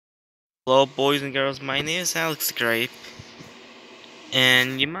Hello boys and girls, my name is Alex Grape,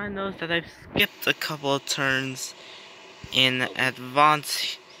 and you might notice that I've skipped a couple of turns in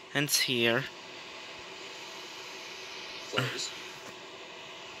advance here.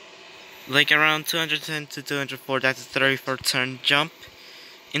 Like around 210 to 204, that's a 34 turn jump.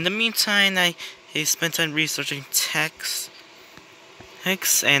 In the meantime, I spent time researching text and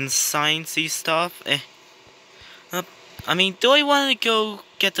sciencey stuff. Uh, I mean, do I want to go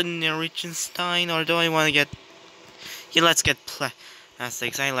get the Norwegianstein, or do I want to get... Yeah, let's get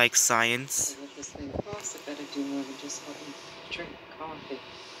plastics. I like science.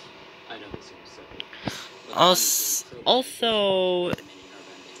 Also,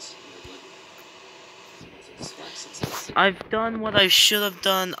 I've done what I should have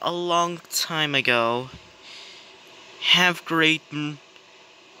done a long time ago. Have great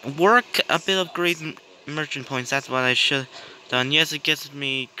work a bit of great merchant points. That's what I should have done. Yes, it gets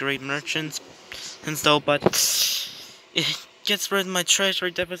me great merchants and stuff, but it gets rid of my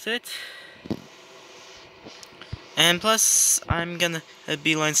treasury deficit. And plus, I'm gonna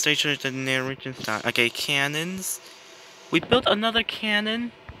beeline station to the Norwegian style. Okay, cannons. We built another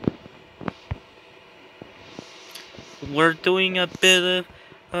cannon. We're doing a bit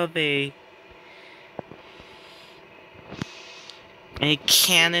of a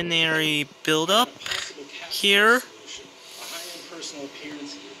cannonary build-up here.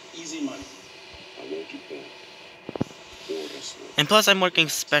 And plus, I'm working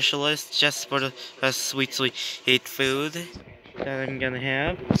specialist just for the sweet food that I'm gonna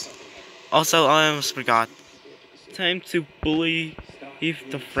have. Also, I almost forgot. Time to bully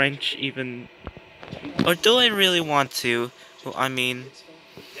the French even. Or do I really want to? Well, I mean,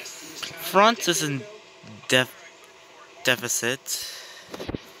 France is in deficit.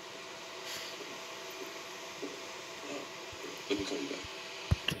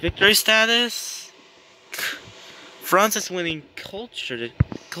 Victory status. France is winning culture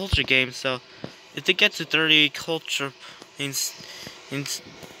games, so if they get to 30 culture it means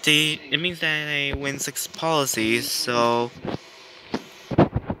that they win 6 policies. So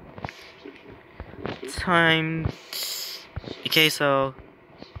time. Okay, so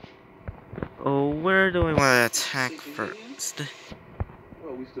where do I want to attack first?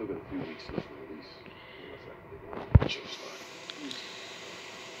 Well, we still got a few weeks left for release.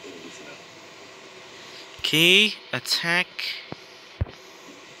 Okay, attack.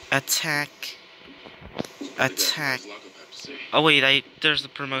 Oh wait, there's a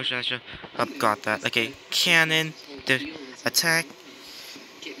promotion. I should have got that. Okay, cannon, attack.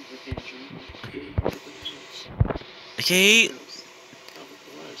 Okay,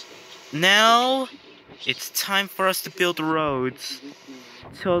 now it's time for us to build roads.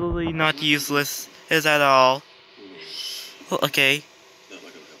 Totally not useless is at all. Well, okay.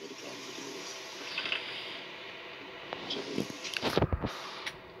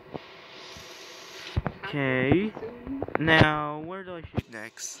 Okay, now where do I shoot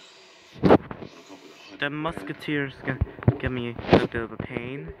next? The musketeers gonna give me a bit of a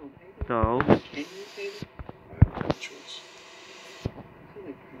pain, though.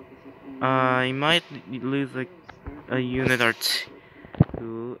 I might lose a unit or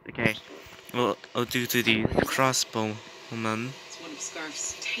two. Okay, well, due to the crossbowmen.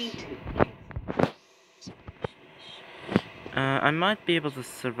 I might be able to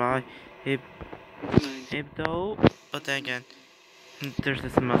survive it though, but then again, there's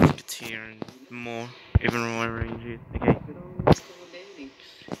this musketeer and even more range. Okay.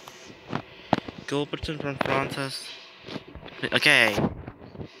 Gilberton from Francis. Okay.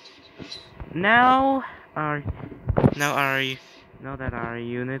 Now that our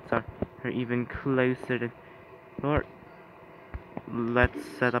units are even closer to, or let's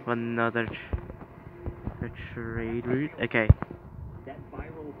set up another trade route. Okay. That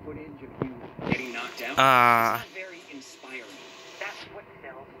viral footage of you getting knocked out, not very inspiring. That's what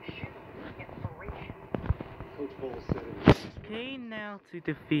sells inspiration. Coach Bowles said it. Okay, now to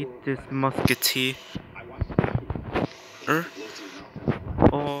defeat this musketeer.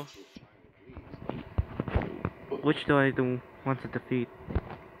 Or which do I want to defeat?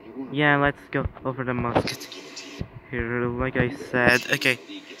 Yeah, let's go over the musketeer here, like I said. Okay.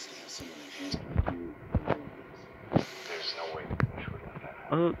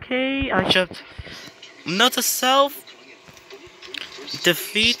 Okay, I should not to self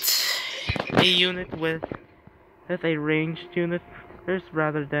defeat a unit with a ranged unit first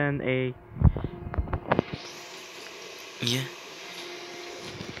rather than a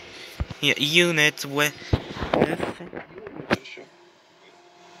unit with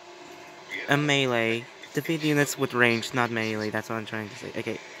a melee. Defeat units with range, not melee. That's what I'm trying to say.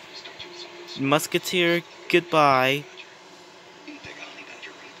 Okay. Musketeer, goodbye.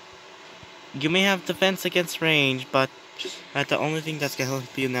 You may have defense against range, but the only thing that's gonna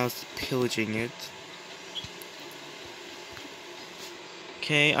help you now is pillaging it.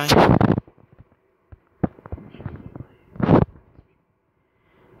 Okay,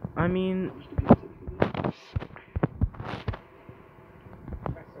 I mean,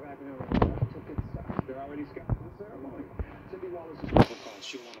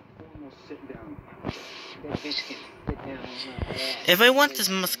 if I want this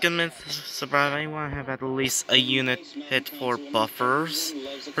Musketeer to survive, I want to have at least a unit hit for buffers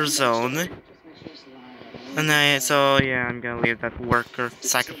per zone. And so yeah, I'm gonna leave that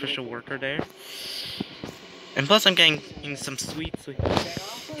sacrificial worker there. And plus, I'm getting some sweet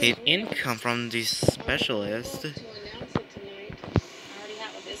income from these specialists.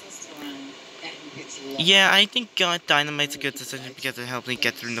 Yeah, I think Dynamite's a good decision because it helps me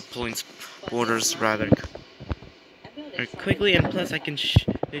get through Napoleon's borders rather quickly, and plus I can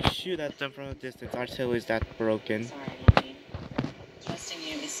shoot at them from a distance. Artillery is that broken. Sorry, Mommy. Trusting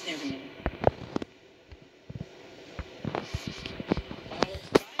you is never me.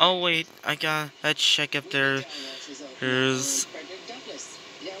 Oh wait, I gotta check if there's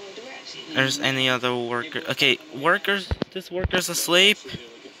any other worker. Okay, this worker's asleep.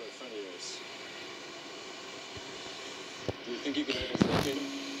 He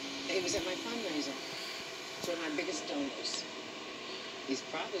was at my fundraiser. It's one of my biggest donors. He's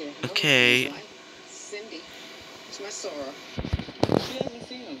probably at home. Okay. Cindy. It's my soror. She hasn't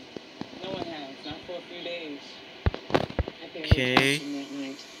seen him. No one has. Not for a few days. Okay. That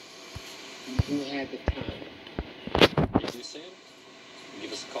night. Who had the time? If you see him,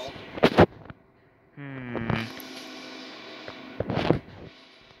 give us a call.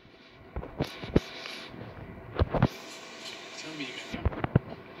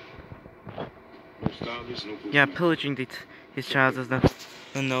 Yeah, pillaging his child is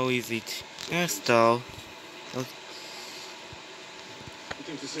no easy task though. You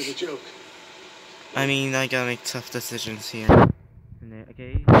think this is a joke? I mean, I gotta make tough decisions here.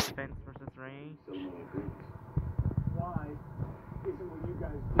 Okay, defense versus range. Why isn't what you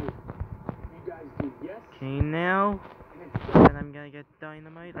guys do? You guys do yes. Okay, now, and I'm gonna get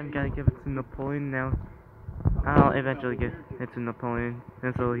dynamite. I'm gonna give it to Napoleon now. I'll eventually get it to Napoleon,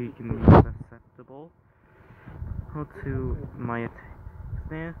 and so he can be acceptable. Go to my attacks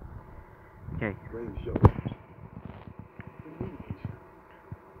now. Okay.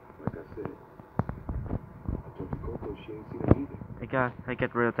 I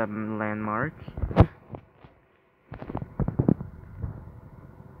get rid of that landmark.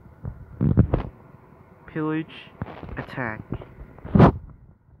 Pillage, attack.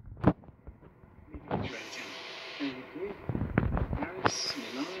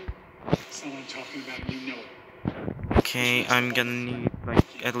 Someone talking about it, you know it. Okay, I'm gonna need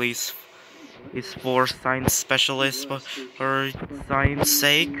like at least 4 science specialists for science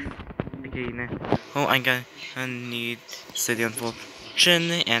sake. Okay, now I'm gonna need City on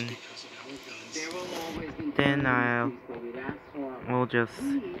Fortune, and then we'll just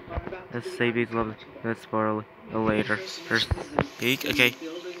save these levels for later. Okay.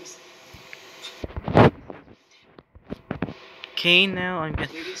 Okay,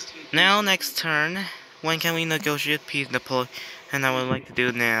 now next turn. When can we negotiate peace, Napoleon? And I would like to do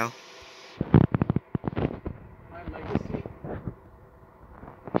it now. My legacy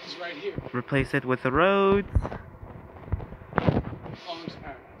is right here. Replace it with the roads. Palm's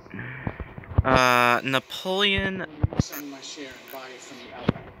Paradise. Napoleon. Sell my share and buy it from the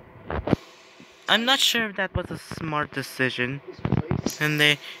outright. I'm not sure if that was a smart decision. And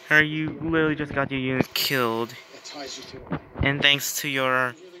you literally just got your unit killed. That ties you to it. And thanks to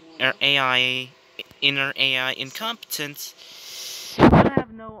your inner AI incompetence, I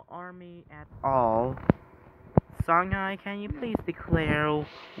have no army at all. Shanghai, can you please declare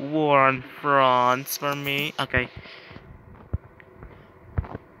war on France for me? Okay.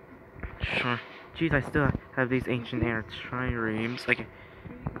 Sure. Jeez, I still have these ancient air triremes. Okay.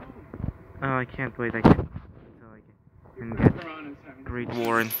 Oh, I can't wait. I can get Great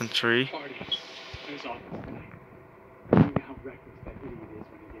War Infantry.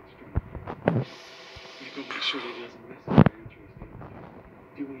 Go make sure that he doesn't mess up our entries,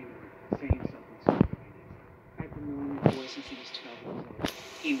 doing or saying something stupid. I've been knowing the boy since he was 12 years old.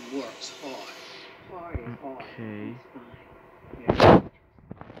 He works hard. Hard is hard. Okay. He's fine.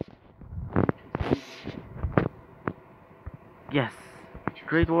 Yeah. Yes.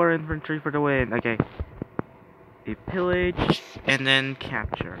 Great War Infantry for the win. Okay. They pillage and then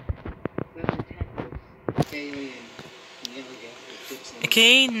capture.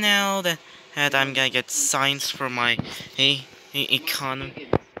 Okay, now that and I'm gonna get science for my economic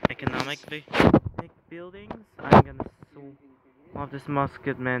buildings. I'm gonna solve off this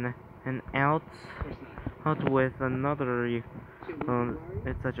musketman and out with another.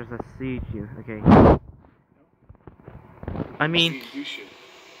 It's such as a siege. Okay. I mean,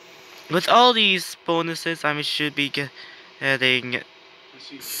 with all these bonuses, I should be getting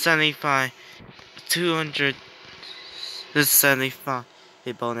 75, 275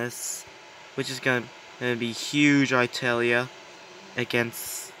 a bonus, which is gonna be huge, I tell ya,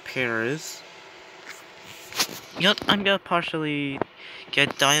 against Paris. Yep, I'm gonna partially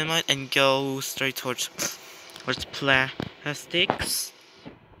get dynamite and go straight towards plastics.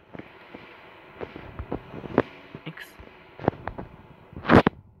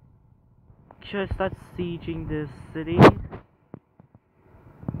 Should I start sieging this city?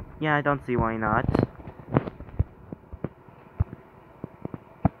 Yeah, I don't see why not.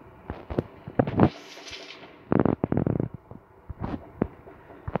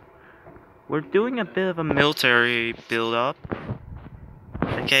 We're doing a bit of a military build-up.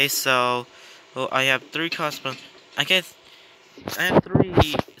 Okay, so I have 3 crossbow. I guess I have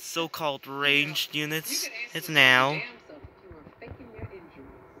 3 so-called ranged units. It's now.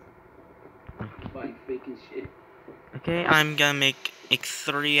 Okay, I'm gonna make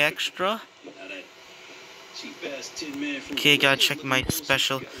 3 extra. Okay, gotta check my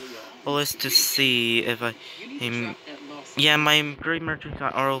special list to see if yeah, my great merchants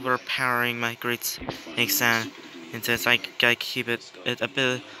are overpowering my great exam, and since I gotta keep it a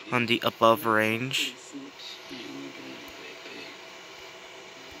bit on the above range.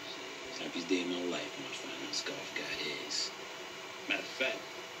 Happiest day of my life when I finally scarf got his. Matter of fact,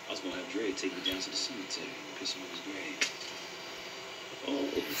 I was gonna have Dre take me down to the cemetery and piss him on his grave.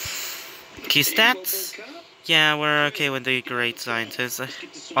 Key stats? Yeah, we're okay with the great scientists.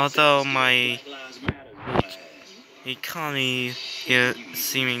 Although my economy is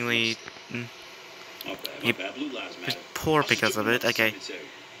seemingly poor because of it. Okay.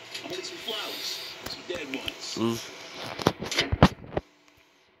 Ooh.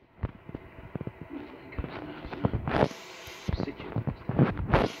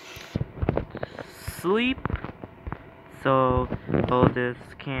 Sleep. So, this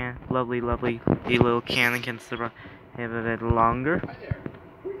lovely little cannon can survive a bit longer.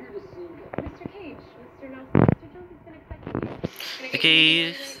 Mr. Cage, Mr. Nelson, Mr. Jones has been expecting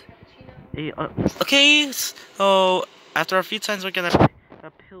you. Okay, so after a few times we're gonna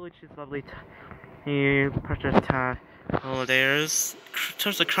pillage this lovely precious town. Oh, there's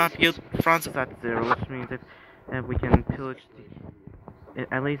terms of crop yield, France is at 0, which means if we can pillage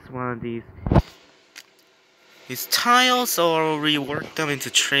at least one of these tiles or rework them into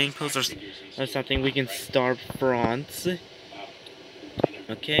trading posts or something, we can starve France.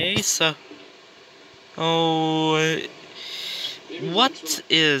 Okay, so what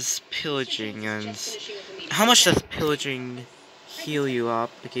is pillaging and how much does pillaging heal you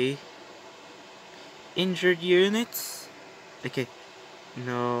up? Okay, injured units. Okay,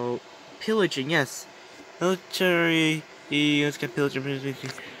 no pillaging. Yes, military units can pillage.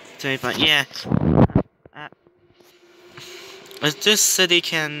 Yeah. This city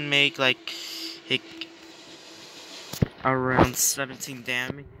can make like around 17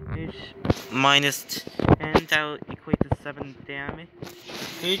 damage, minus 10, that will equate to 7 damage.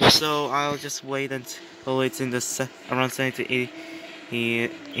 So I'll just wait until it's in the around 70 to 80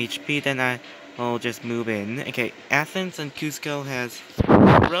 HP, then I'll just move in. Okay, Athens and Cusco has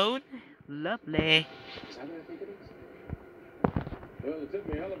road. Lovely.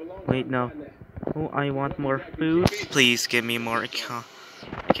 Wait, no. Oh, I want more food. Please give me more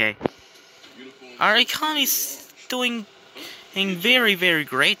Okay. Our economy's doing very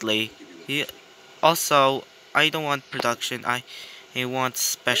greatly. Yeah. Also, I don't want production. I want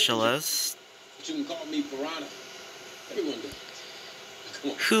specialists.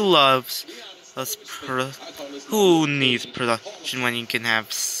 Who loves us? Who needs production when you can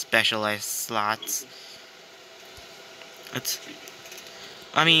have specialized slots?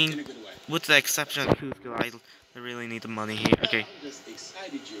 I mean, with the exception of Cusco, I really need the money here. Okay.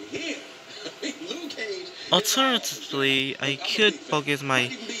 Alternatively, I could focus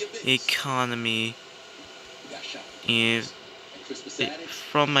my economy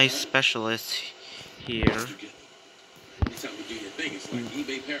from my specialist here.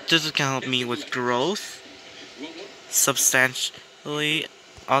 This is gonna help me with growth substantially,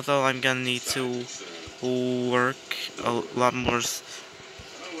 although I'm gonna need to work a lot more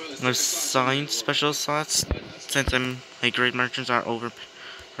science special slots since my great merchants are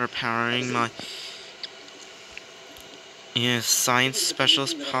overpowering my Yes, science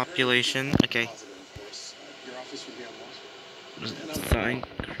specialist population. Okay. Your office would be on Wall Street. Science.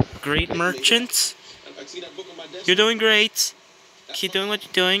 Great merchants. If I see that book on my desk, You're doing great. Keep doing what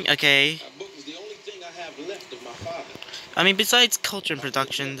you're doing. Okay. that book is the only thing I have left of my father. I mean, besides culture and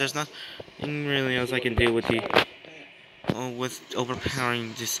production, there's nothing really else I can do with with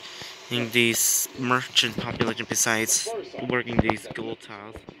overpowering these merchant population besides working these gold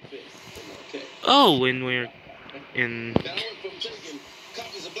tiles. Oh, and we're in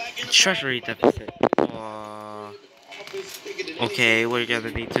treasury deficit. Okay, we're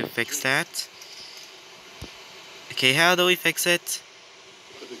gonna need to fix that. Okay, how do we fix it?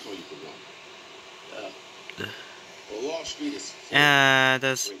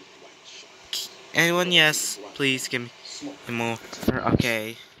 Does anyone? Yes, please give me more.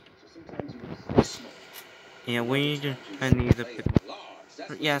 Okay. Yeah, I need a bit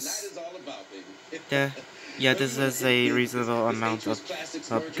more. Yes. Yeah, this is a reasonable amount of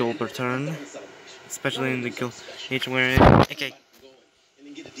gold per turn, especially in the gold age we're in. Okay.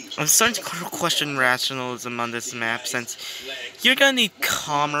 I'm starting to question rationalism on this map since you're gonna need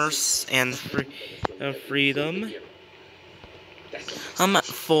commerce and freedom.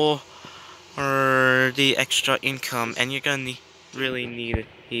 For the extra income, and you're gonna really need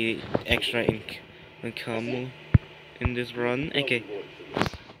the extra income in this run. Okay.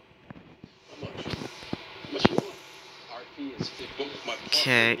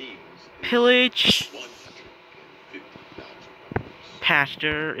 Okay. Pillage.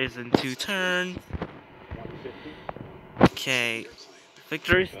 Pasture is in 2 turns. Okay.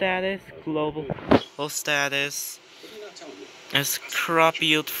 Victory status, global status. As crop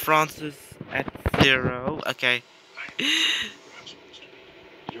yield Francis at 0. Okay.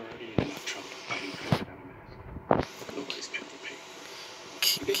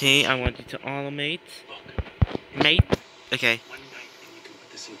 Okay, I want you to automate. Mate. Okay.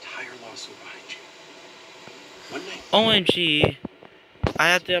 OMG. I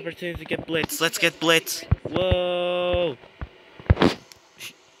had the opportunity to get Blitz. Let's get Blitz. Whoa.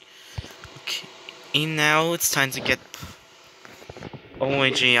 Okay. And now it's time to get...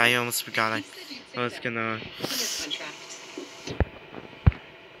 OMG, I almost forgot. I was gonna...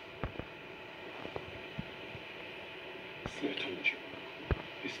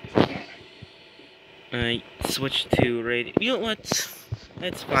 Switch to radio. You know what?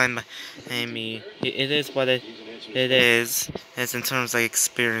 It's fine. I mean, it is what it is. As in terms of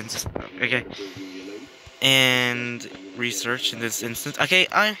experience. Okay. And research in this instance. Okay,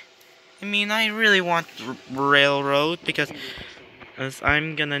 I mean, I really want railroad because as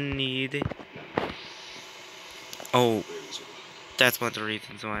I'm gonna need. Oh, that's one of the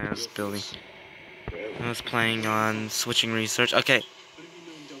reasons why I was building. I was planning on switching research. Okay.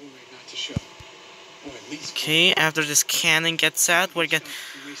 Okay, after this cannon gets out, we're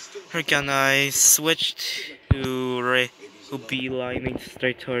gonna switch to beelining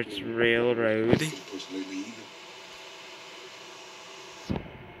straight towards railroad.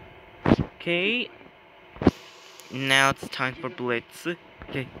 Okay. Now it's time for blitz.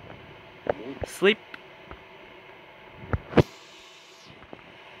 Okay. Sleep.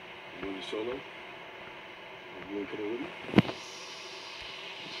 Solo? You want to come with me?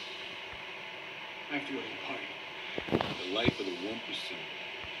 I have to go to the party. The life of the 1%.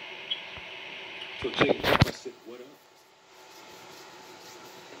 So Jake, I said, what up?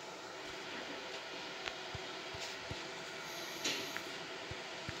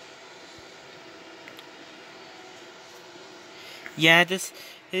 Yeah,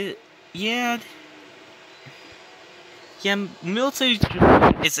 military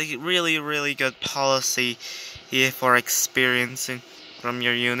is a really, really good policy here for experiencing from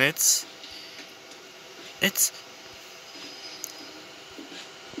your units.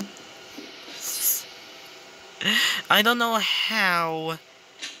 I don't know how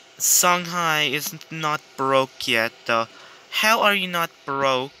Shanghai is not broke yet, though. How are you not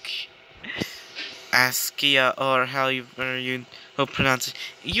broke? Askia, or how you pronounce it.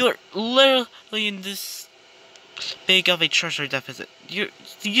 You're literally in this big of a treasury deficit. You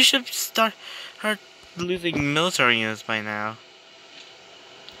should start losing military units by now.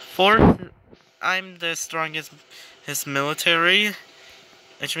 Fourth, I'm the strongest military,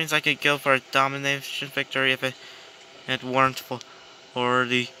 which means I could go for a domination victory if it weren't for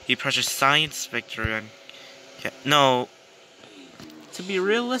the precious science victory. Okay. No, to be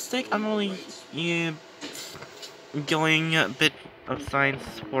realistic, I'm only going a bit of science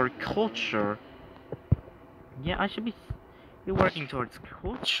for culture. Yeah, I should be working towards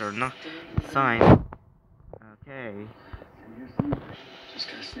culture, not science. Okay. Just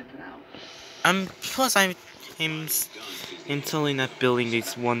gonna sniff it out. Plus I'm totally not building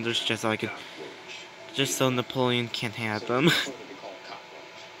these wonders just so I can, just so Napoleon can have them.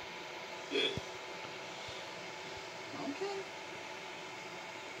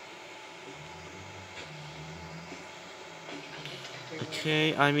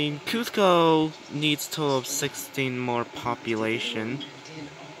 Okay, I mean, Cusco needs a total of 16 more population.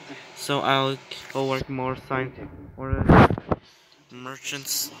 So I'll go work more sign or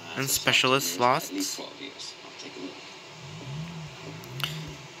merchants and specialist slots.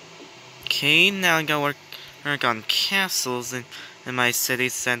 Okay, now I gotta work on castles in my city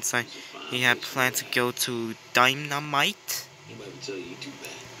since I had planned to go to Dynamite.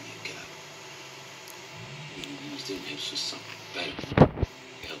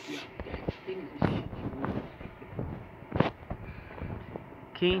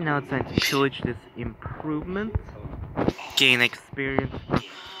 Okay, now it's time to pillage this improvement. Gain experience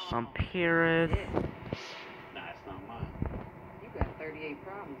from Paris. Nah, it's not mine. You got 38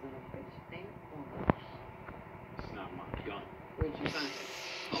 problems in a fish tank. It's not my gun. Where'd you find it?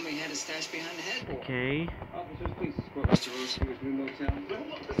 Homie had a stash behind the headboard. Okay. Officers, please escort Mr. Rose to his new motel.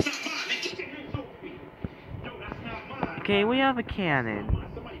 That's not mine, man. Get your hands off me. No, that's not mine. Okay, we have a cannon.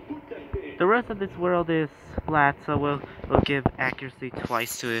 Somebody put that there. The rest of this world is flat, so we'll give accuracy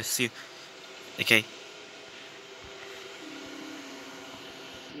twice to assume. Okay.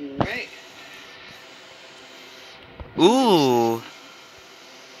 You're right. Ooh.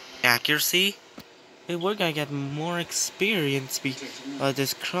 Accuracy? Hey, we're gonna get more experience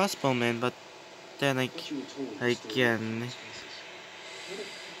this crossbowman, but then again.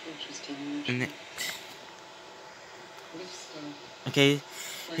 Okay,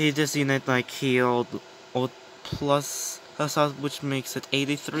 this unit like healed plus assault, which makes it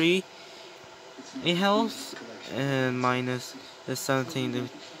 83 health, and minus the 17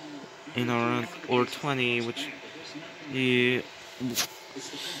 in around or 20, which you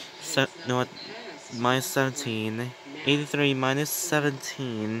no, minus 17, 83 minus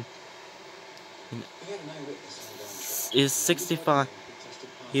 17 is 65.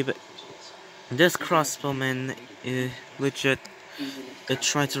 Yeah, but this crossbowman is legit.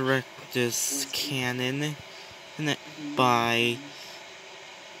 Try to wreck this cannon by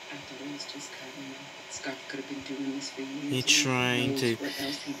trying to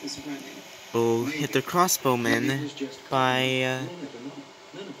hit the crossbowman by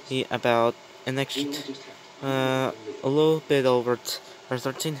about an extra a little bit over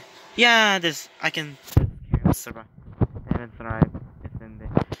 13. Yeah, this I can survive and thrive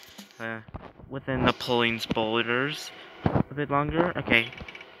within Napoleon's borders a bit longer. Okay.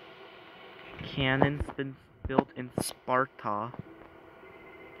 Cannon's been built in Sparta.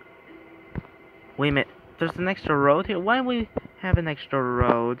 Wait a minute, there's an extra road here? Why do we have an extra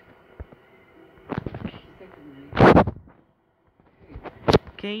road?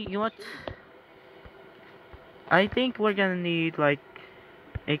 Okay, you know what? I think we're gonna need like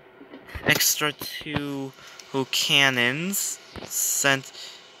extra 2 cannons sent.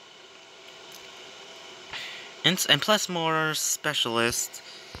 And plus more specialists.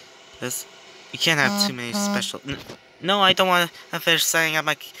 You can't have too many special. No, I don't want to finish setting up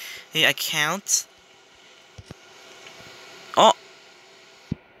my account. Oh,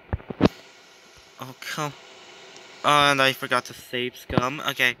 come. Oh, and I forgot to save scum.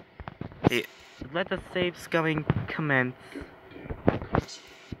 Okay, hey, let the save scumming commence.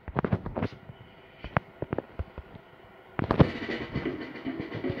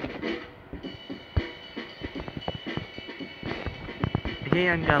 Okay,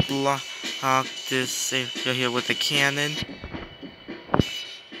 I'm gonna block this area here with the cannon.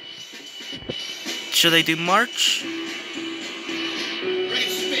 Should I do March?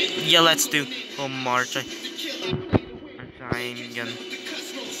 Yeah, let's do March.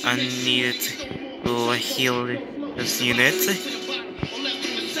 I needed to heal this unit.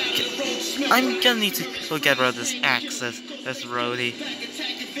 I'm gonna need to get rid of this access, this roadie.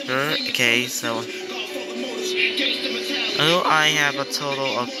 Okay, so I have a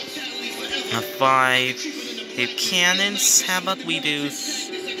total of 5 cannons. How about we do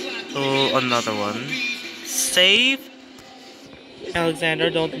another one? Save. Alexander,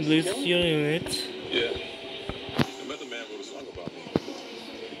 don't lose your unit. Yeah. The Method Man wrote a song about me.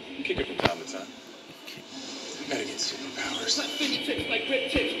 You kick it from time to time. Gotta get superpowers.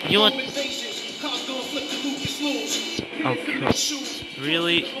 You know what? Okay.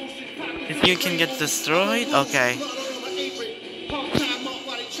 Really? If you can get destroyed? Okay.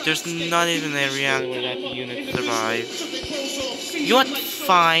 There's not even a reality where that unit survives. You know what?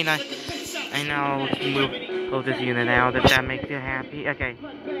 Fine. I now move this unit out if that makes you happy. Okay.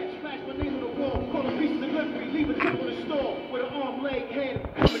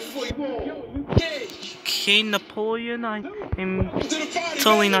 Okay, Napoleon, I'm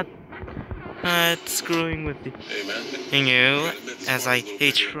totally not screwing with you, as I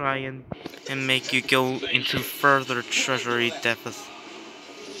try and make you go into further treasury deficit.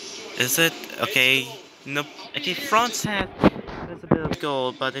 Is it? Okay. Nope. Okay, France has a bit of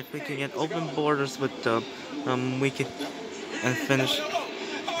gold, but if we can get open borders with them, we can finish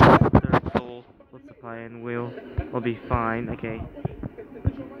their gold supply and we'll be fine. Okay.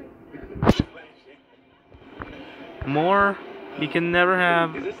 More? You can never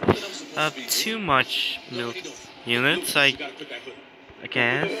have too much milk units. I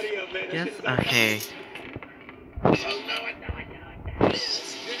guess. Yes. Okay.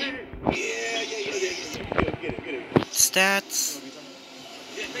 Stats.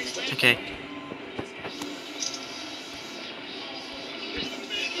 Okay.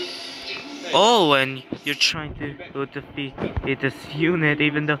 Oh, and you're trying to defeat this unit,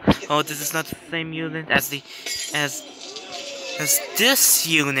 even though this is not the same unit as this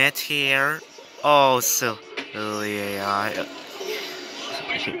unit here. Oh, so yeah.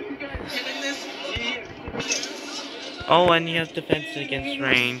 Okay. Oh, and you have defense against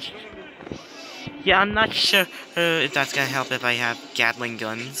range. Yeah, I'm not sure if that's gonna help if I have Gatling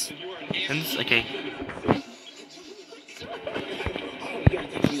guns. Okay.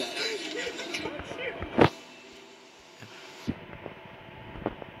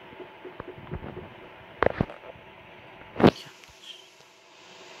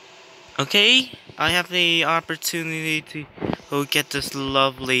 Okay, I have the opportunity to get this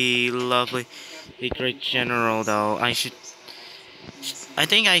lovely great general, though. I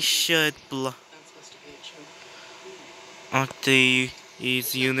think I should block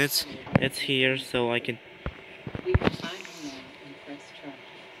these units. It's here, so I can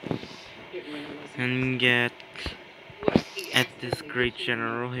and get at this great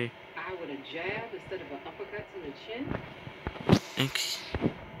general here. I would have jabbed instead of an uppercut to the chin.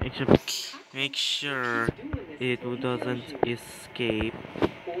 Make sure it doesn't escape.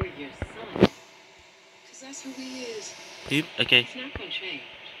 Or your son. Because that's who he is. Oop, okay. It's not going to change.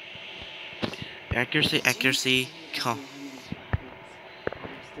 Accuracy, come.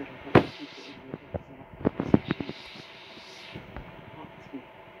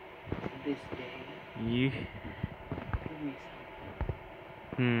 You.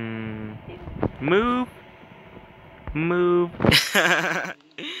 Move.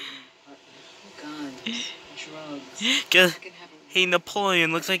 Guns, hey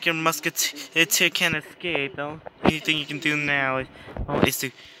Napoleon, looks like your musketeer can't escape. The only thing you can do now is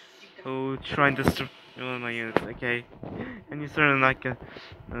to try and destroy one of my units. Okay, and you're certainly not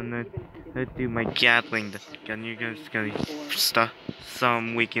gonna do my Gatling gun. You're just gonna stop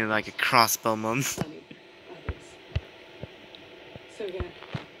some weakening like a crossbowman. So yeah,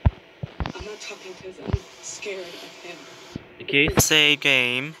 I'm not talking because I'm scared of him. Okay, save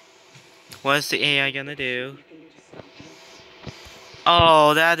game. What's the AI gonna do?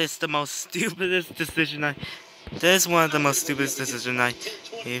 Oh, that is the most stupidest decision that is one of the most stupidest decisions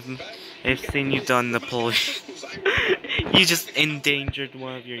I've seen you done, Napoleon. You just endangered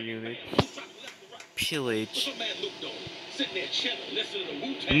one of your units. Pillage.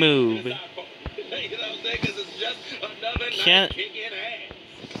 Move.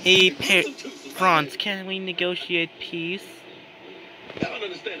 Hey, France, can we negotiate peace?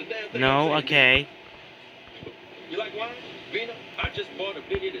 No? Okay. You like wine? Vino? I just bought a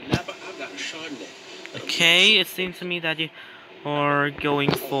vineyard in Napa. I've got a Chardonnay. Okay, it seems to me that you are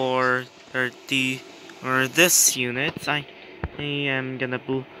going for this unit. I am gonna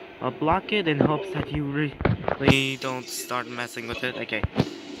block it in hopes that you really don't start messing with it. Okay.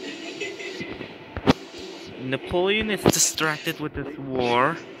 Napoleon is distracted with this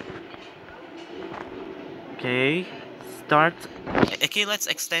war. Okay. Start. Okay, let's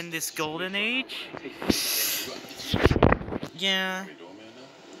extend this golden age. Yeah.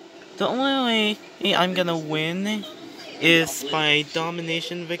 The only way I'm gonna win is by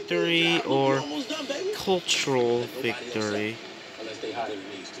domination victory or cultural victory.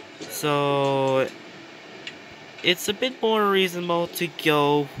 So it's a bit more reasonable to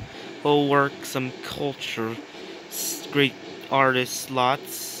go work some culture, great artist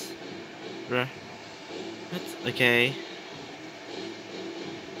slots. Okay.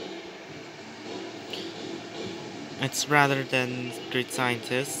 It's rather than great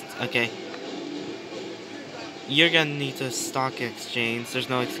scientists. Okay. You're gonna need a stock exchange. There's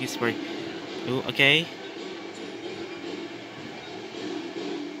no excuse for it. Ooh, okay.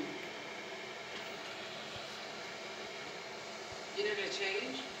 You know that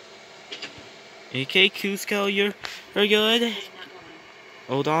change? Okay, Cusco, you're good. He's not going.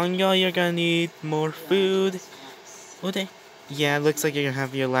 Hold on, y'all, you're gonna need more food. Okay. Yeah, it looks like you're gonna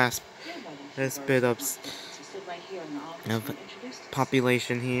have your last bit of So sit right here in the office and introduce us.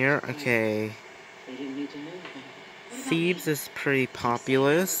 population here. Okay. They didn't need to move them. What about Thebes me? is pretty Keep saying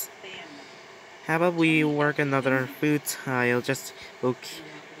populous. we're family. How about we work another Family. food tile? Just we'll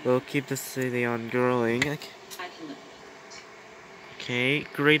keep the city on growing. Okay. I can live. Okay,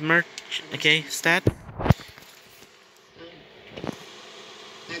 great merch. Okay, stat.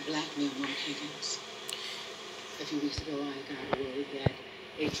 I blackmailed Mark Higgins. A few weeks ago, I got word that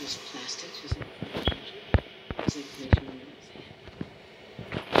Aegis Plastics was in his information in his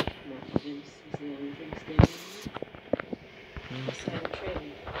hand. Mark Higgins is the only thing standing in the Stand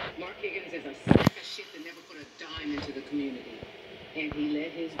trading. Mark Higgins is a sack of shit that never put a dime into the community. And he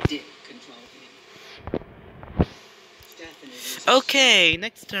let his dick control him. Stephanie was Okay,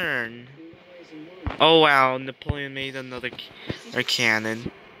 next turn. Oh wow, Napoleon made another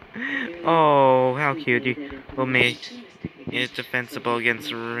cannon. Oh, how cute! You will make it defensible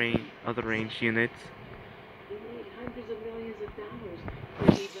against other range units. He made hundreds of millions of dollars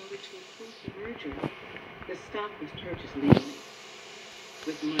when he voted to approve the merger. The stock was purchased legally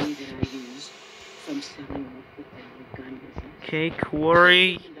with money that I used from selling off the family gun business. Okay,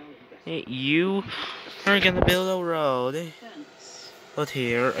 Quarry, $1,000 investment. hey, you are gonna build a road Fence. out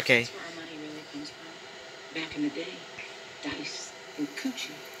here. Okay, That's where our money really comes from. Back in the day, dice and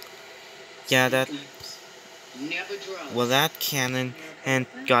coochie. yeah, that Guns. Never drugs. well, that cannon and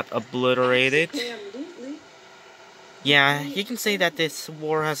got obliterated. Absolutely. Yeah, you can say that this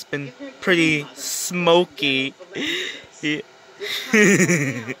war has been pretty smoky. Yeah.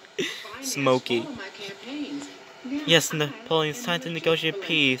 Smoky. Yes, Napoleon, it's time to negotiate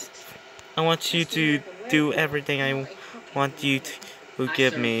peace. I want you to do everything I want you to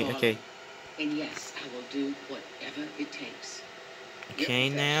give me. Okay. And yes, I will do whatever it takes. Okay,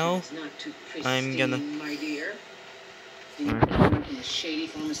 now I'm gonna- My dear. You know, from a shady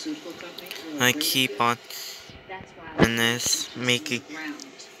pharmaceutical company to a I great keep fit. on That's why in this making Ground.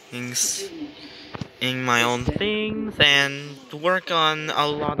 things Do more. in my own things and work on a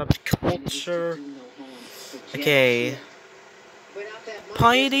lot of culture. Do no harm for Jack Okay. Smith. Without that money,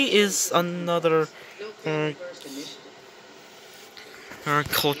 Piety is another no family first initiative.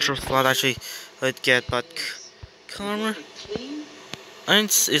 cultural slot actually I'd get, but karma Clean.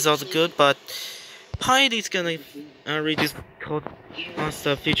 is also good, but piety is gonna reduce cost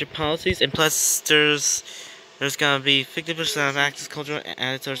of future policies, and plus there's gonna be 50% of access cultural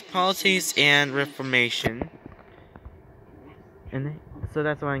editors policies and reformation, and so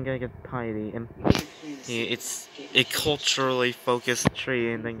that's why I'm gonna get piety, and yeah, it's a culturally focused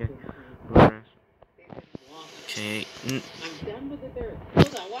tree, and then get okay. I'm done with the dirt.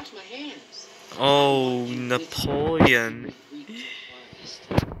 Hold on, wash my hands. Oh, Napoleon.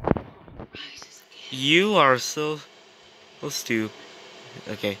 You are so stupid.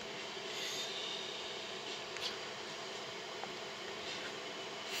 Okay.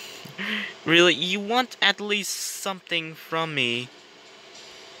 Really, you want at least something from me?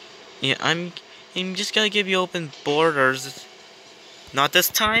 Yeah, I'm just gonna give you open borders. Not this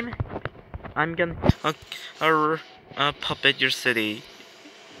time. I'm gonna puppet your city.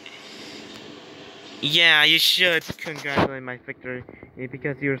 Yeah, you should congratulate my victory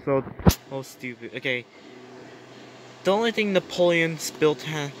because you're so stupid. Okay. The only thing Napoleon's built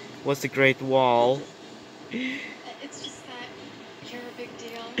was the Great Wall. It's just that you're a big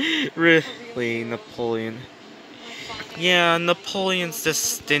deal. Really, Napoleon. My father. Yeah, Napoleon's just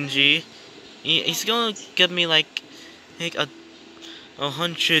stingy. He's gonna give me like a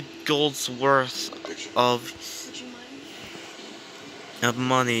 100 gold's worth of Would you mind?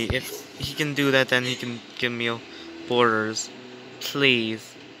 money. If he can do that, then he can give me borders.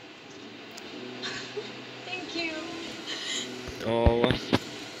 Please. Thank you. Oh.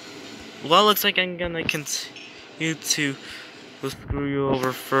 Well, looks like I'm gonna continue to screw you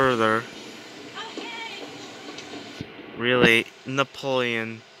over further. Okay. Really,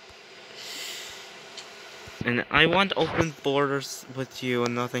 Napoleon. And I want open borders with you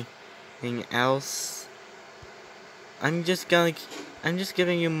and nothing else. I'm just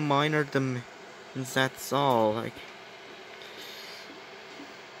giving you minor demands, that's all. Like,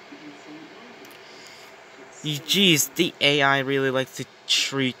 geez, the AI really likes to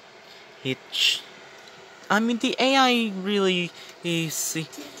treat it. I mean, the AI really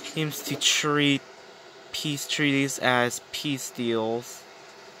seems to treat peace treaties as peace deals.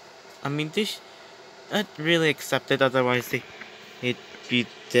 I mean, this I'd really accept it, otherwise it'd be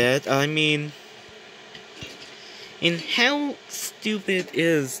dead. I mean, And how stupid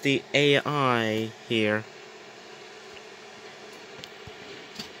is the AI here?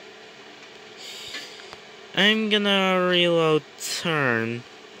 I'm gonna reload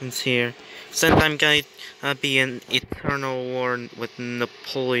turns here, since I'm gonna be in eternal war with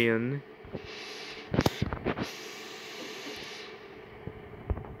Napoleon.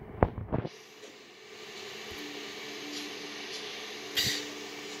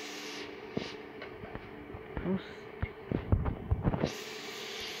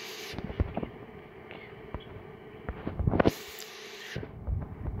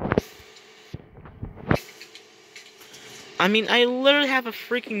 I mean, I literally have a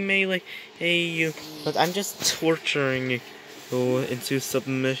freaking melee, but I'm just torturing you into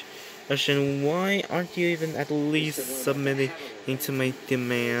submission. Why aren't you even at least submitting to my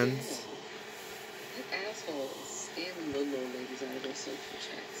demands? Assholes scamming little old ladies out of their social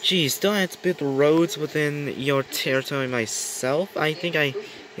checks. Jeez, don't I have to build roads within your territory myself? I think I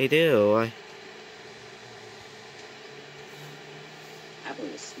do. Apple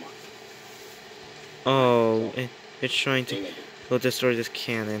is smart. Oh, it's trying to destroy this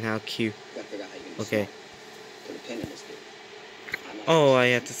cannon. How cute. Okay. Oh, I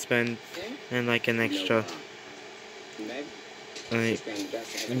have to spend like an extra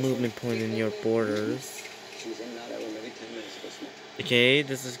movement point in your borders. Okay,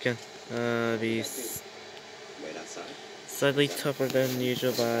 this is gonna be slightly tougher than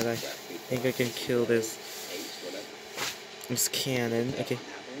usual, but I think I can kill this cannon. Okay.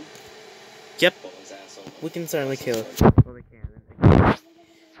 Yep, we can certainly kill it. The cannon.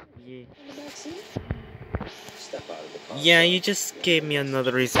 Yeah. Yeah, you just gave me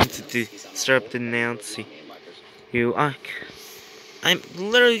another reason to disturb the Nancy. I'm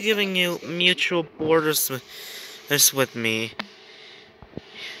literally giving you mutual borders with me.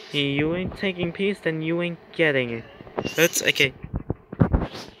 You ain't taking peace, then you ain't getting it. That's okay.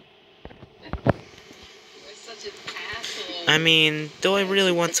 I mean, do I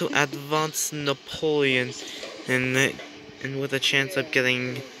really want to advance Napoleon, and with a chance of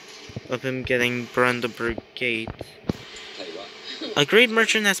him getting Brandenburg Gate? A great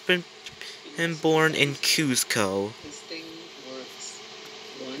merchant has been born in Cusco.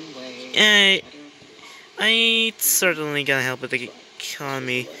 I certainly gonna help with the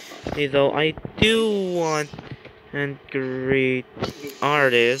economy, though I do want great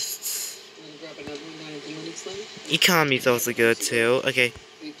artists. Economy's also good too. Okay.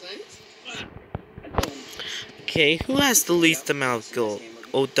 Okay, who has the least amount of gold?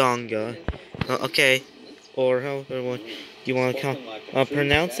 Odonga. Okay. Or however you want to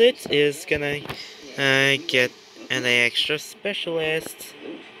pronounce it, is gonna get an extra specialist.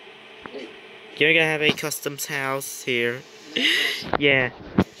 You're gonna have a customs house here. Yeah.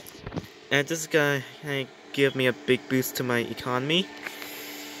 And this is gonna give me a big boost to my economy.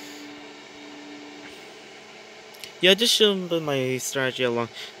 Yeah, this should have been my strategy a long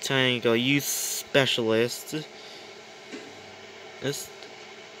time ago. Use specialists.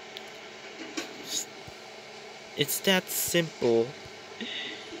 It's that simple.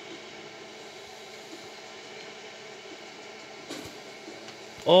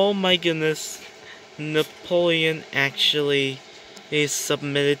 Oh my goodness. Napoleon actually is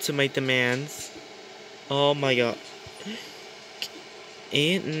submitted to my demands. Oh my god.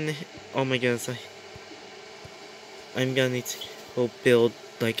 And oh my goodness, I'm gonna need to go build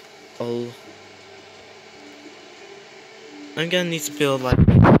like I'm gonna need to build like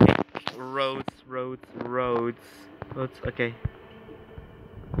roads. Okay.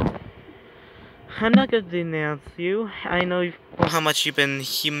 I'm not gonna denounce you. I know how much you've been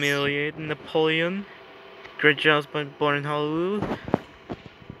humiliated, Napoleon. Great jobs by born in Honolulu.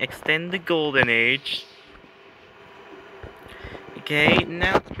 Extend the golden age. Okay,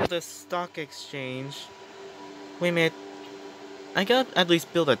 now let's build a stock exchange. Wait a minute. I gotta at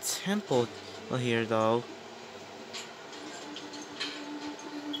least build a temple here though.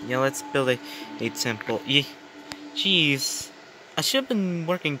 Yeah, let's build a temple. Jeez. I should have been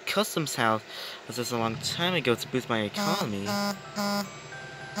working customs house just a long time ago to boost my economy.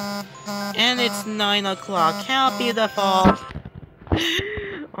 And it's 9 o'clock. How beautiful!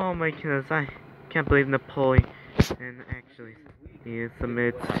 Oh my goodness, I can't believe Napoleon and actually he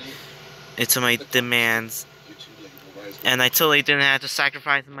submits it to my demands. And I totally didn't have to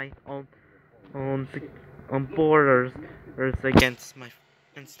sacrifice my own borders against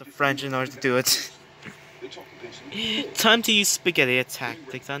the French in order to do it. Time to use spaghetti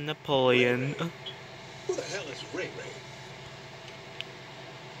tactics on Napoleon. Who the hell is Ray Ray?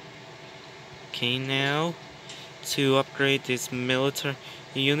 Okay, now to upgrade these military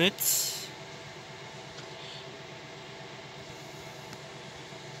units.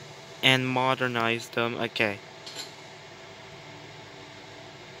 and modernize them. Okay.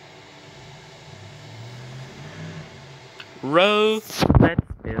 Roads. Let's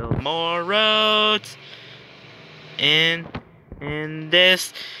build more roads in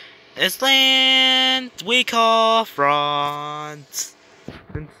this land we call France.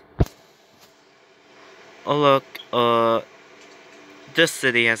 Oh look, this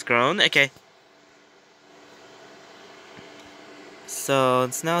city has grown. Okay. So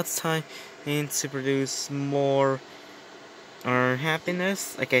it's time to produce more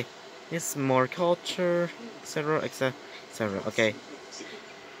happiness. Okay. It's more culture, etc., etc., etc. Okay.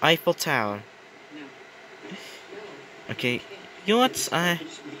 Eiffel Tower. Okay. You know what?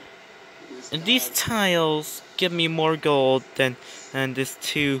 These tiles give me more gold than these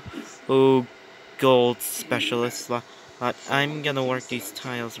two gold specialists. But I'm gonna work these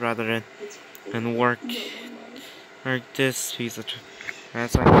tiles rather than work this piece of.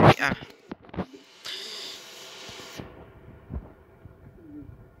 That's okay.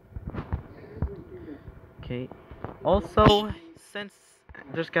 Okay. Also, since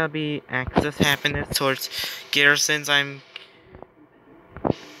there's gotta be access happiness towards garrisons,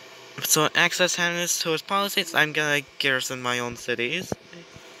 access happiness towards politics, I'm gonna garrison my own cities.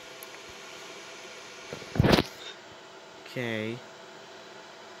 Okay.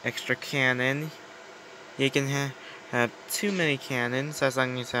 Extra cannon. You can have too many cannons as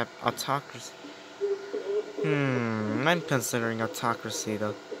long as you have autocracy. I'm considering autocracy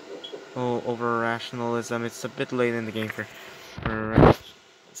though. Oh, over rationalism. It's a bit late in the game for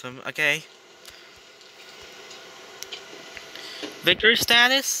so okay. Victory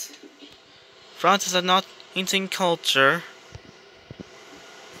status. France is not hinting culture.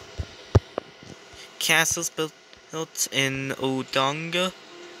 Castles built in Odonga.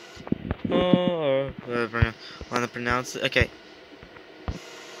 Or whatever I want to pronounce it. Okay.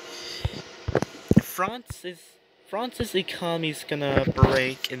 France's economy is gonna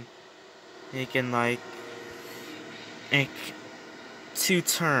break in like 2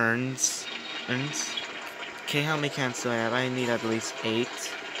 turns. Okay, how many cans do I have? I need at least 8.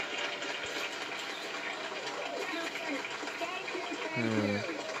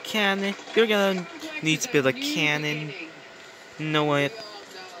 Cannon. You're gonna need to build a cannon. No way.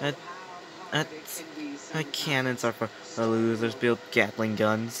 Cannons are for losers. Build Gatling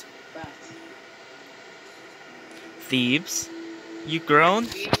guns. Thieves. You grown?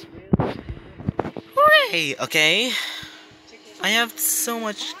 Hooray! Okay. I have so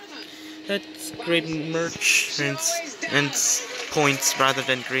much. That's great merchants and points rather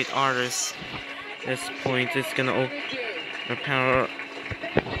than great artists. This point is gonna overpower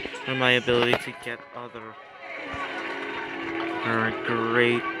my ability to get other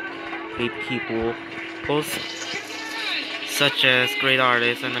great people, both such as great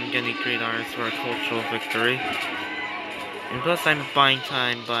artists, and I'm gonna need great artists for a cultural victory. And plus, I'm buying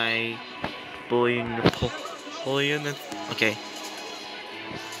time by bullying Napoleon. Okay.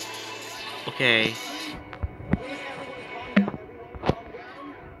 Okay.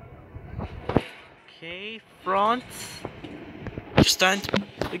 Okay, France. You're starting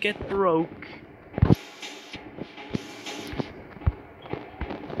to get broke.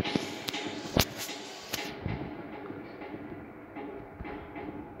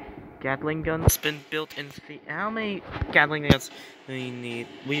 Gatling guns been built in the. How many Gatling guns do we need?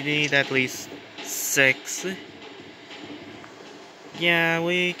 We need at least 6. Yeah,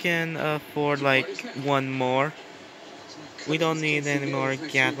 we can afford like 1 more. We don't need any more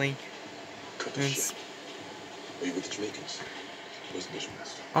Gatling guns.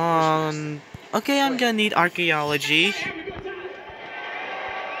 Okay, I'm gonna need archaeology.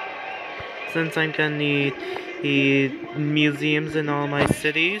 Since I'm gonna need museums in all my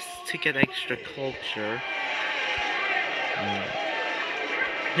cities to get extra culture.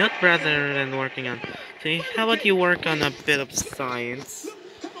 Not rather than working on. See, how about you work on a bit of science?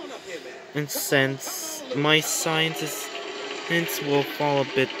 And since my science will fall a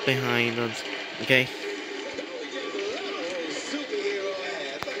bit behind on. Okay.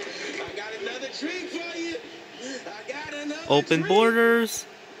 Open borders.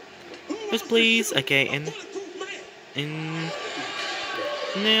 Yes, please. Okay, and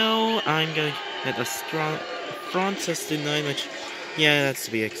now I'm gonna get a strong Francis denied much. Yeah, that's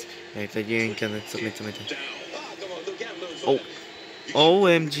to be expected. You ain't gonna submit to me. Oh,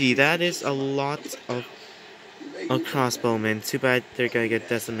 OMG, that is a lot of crossbowmen. Too bad they're gonna get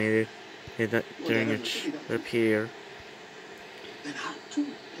decimated during their trip here.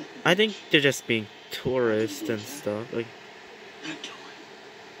 I think they're just being tourists and stuff. Like.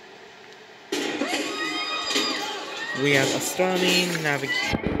 We have astronomy,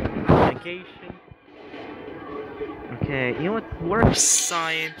 navigation. investigation. Okay, you know what? Work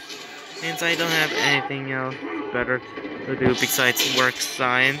science. Since I don't have anything else better to do besides work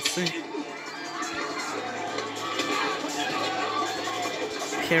science.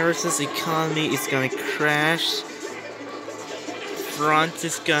 Paris' economy is gonna crash. France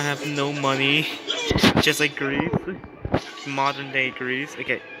is gonna have no money. Just like Greece. Modern day Greece.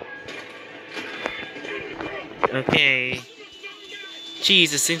 Okay. Okay.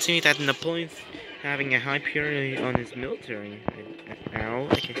 Jeez, it seems to me that Napoleon's having a high priority on his military now.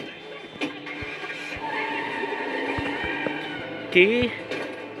 Okay. Okay.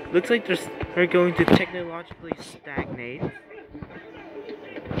 Looks like they're going to technologically stagnate.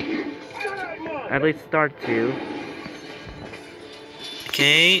 At least start to.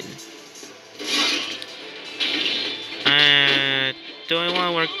 Okay. Do I want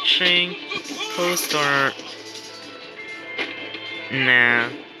to work trading post or nah?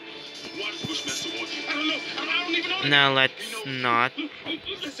 No, let's not.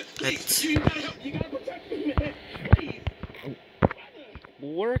 Let's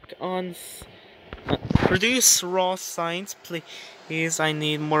work on produce raw science, please. I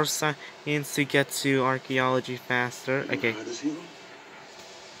need more science to get to archaeology faster. Okay.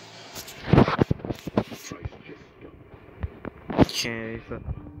 Okay, so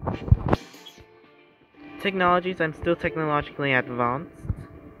technologies, I'm still technologically advanced.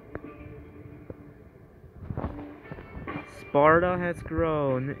 Sparta has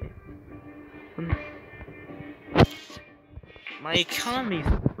grown. My economy's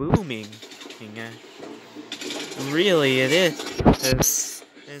booming. Really, it is.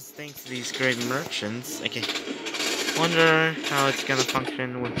 It's thanks to these great merchants. Okay. Wonder how it's gonna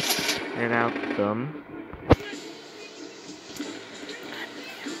function without them.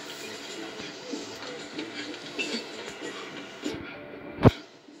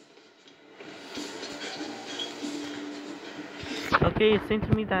 Okay, it seems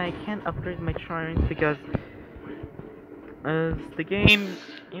to me that I can't upgrade my triumphs because the game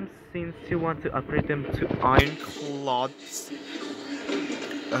seems to want to upgrade them to ironclads.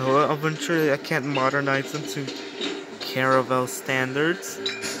 Eventually I can't modernize them to caravel standards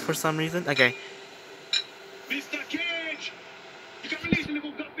for some reason. Okay. Mr. Cage! You can release the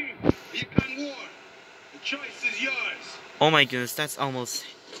little guppy. You can war. The choice is yours. Oh my goodness, that's almost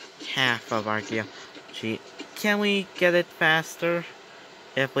half of archaeology. Can we get it faster?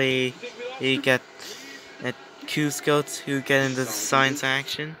 If we get at Cusco to get into science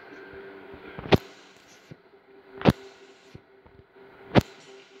action?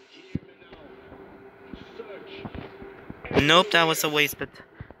 Nope, that was a waste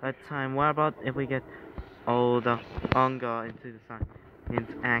of time. What about if we get all the Onga into the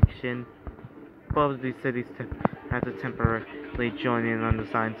science action? Both of these cities have to temporarily join in on the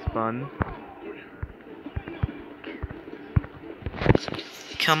science fun.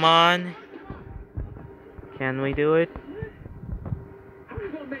 Come on. Can we do it? How are you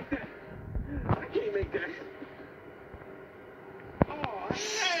gonna make that? I can't make that. Oh,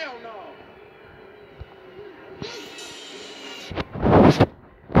 hell no!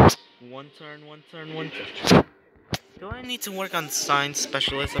 One turn. Do I need to work on science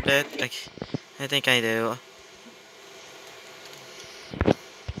specialist a bit? I think I do.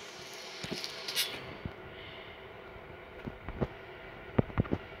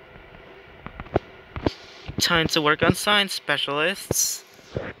 Time to work on science specialists.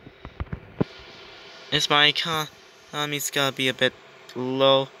 Is my economy's gonna be a bit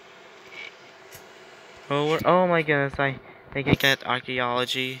low? Oh my goodness, I think I get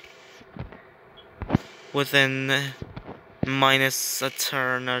archaeology within minus a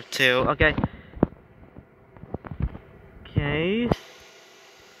turn or two. Okay. Okay.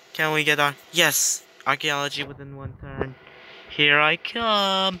 Can we get our yes, archaeology within one turn. Here I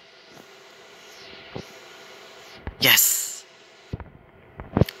come. Yes.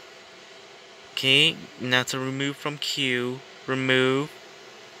 Okay, now to remove from queue. Remove.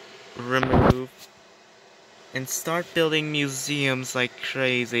 And start building museums like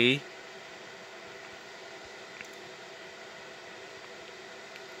crazy.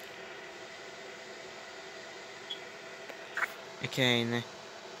 Okay,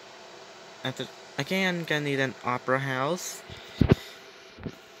 I'm gonna need an opera house.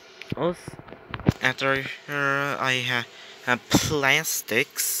 Also, after I have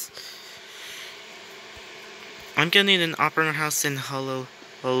plastics. I'm gonna need an opera house in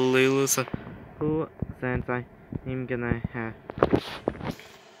Honolulu, so since I'm gonna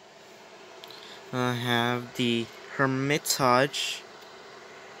have the Hermitage.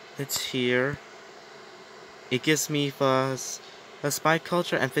 It's here. It gives me a spy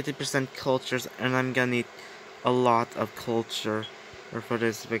culture and 50% cultures, and I'm gonna need a lot of culture for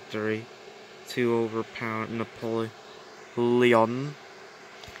this victory to overpower Napoleon.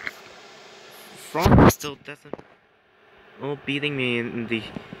 France still doesn't beating me in the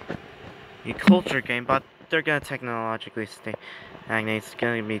culture game, but they're gonna technologically stagnate. It's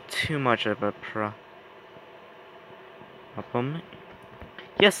gonna be too much of a problem.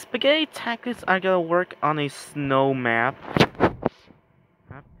 Yes, spaghetti tactics are gonna work on a snow map.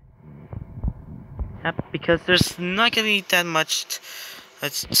 Because there's not gonna be that much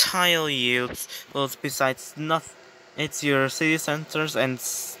tile yields. Well, besides nothing, it's your city centers and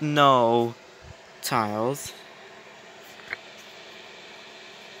snow tiles.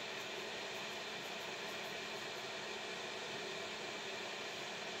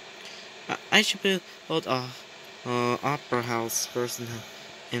 I should build a opera house first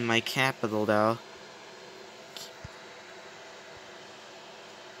in my capital, though.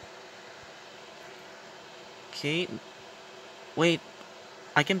 Okay, wait,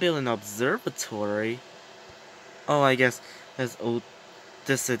 I can build an observatory. Oh, I guess there's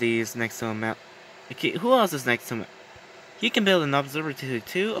Odyssey is next to a map. Okay, who else is next to me? You can build an observatory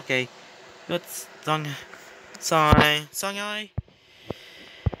too. Okay, what's Songhai?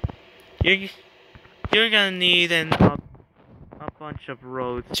 You're gonna need a bunch of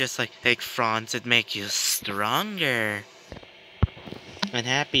roads, just like France. It make you stronger and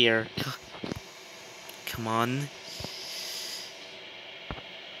happier. Come on.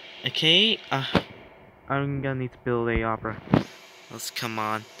 Okay, I'm gonna need to build a opera. Come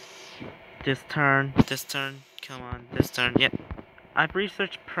on. This turn, come on, this turn. Yep. I've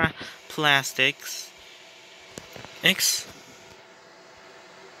researched plastics.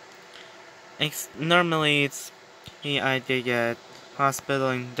 Normally it's I did get hospital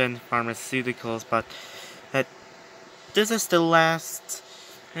and then pharmaceuticals, but this is the last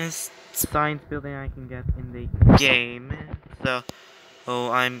science building I can get in the game. So,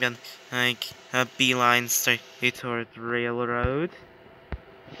 I'm gonna a beeline straight toward railroad.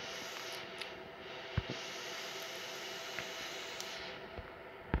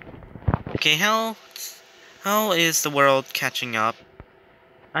 Okay, how is the world catching up?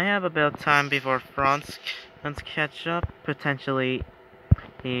 I have about time before France catch up, potentially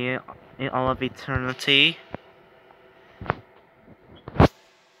in all of eternity.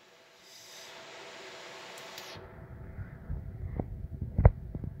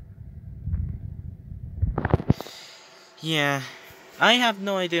 Yeah, I have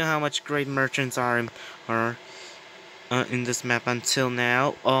no idea how much great merchants are in this map until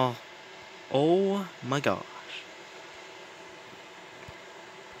now. Oh my gosh.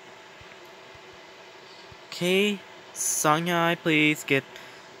 Okay, Songhai, please give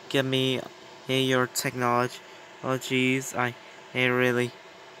me your technologies. I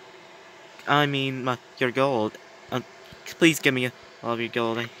mean your gold. Please give me all of your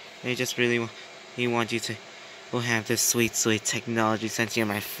gold. I just really want you to have this sweet technology since you're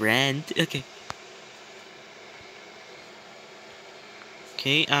my friend. Okay.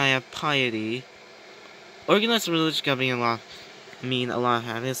 Okay, I have piety. Organized religion got me a lot of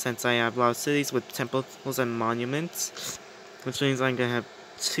happiness since I have a lot of cities with temples and monuments. Which means I'm gonna have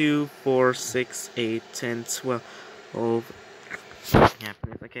 2, 4, 6, 8, 10, 12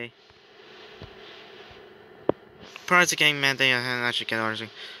 happiness, okay. Prior to getting mandate, I should get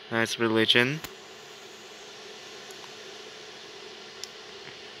organized religion.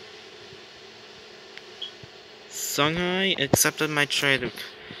 Songhai accepted my trade.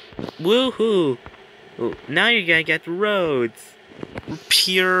 Woohoo! Oh, now you're gonna get roads.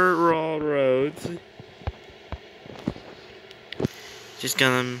 Pure raw roads. Just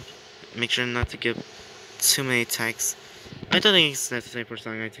gonna make sure not to give too many attacks. I don't think it's necessary for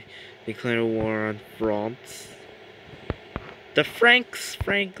Songhai to declare war on France. The Franks,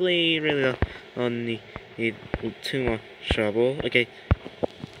 frankly, really don't need too much trouble. Okay.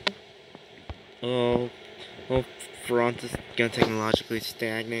 France is gonna technologically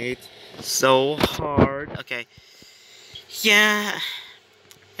stagnate so hard. Okay. Yeah.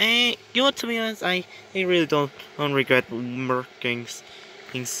 You know what, to be honest, I really don't regret murking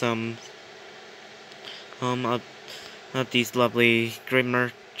some of these lovely great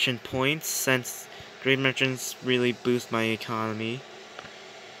merchant points, since great merchants really boost my economy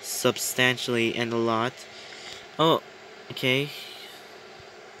substantially and a lot. Oh, okay.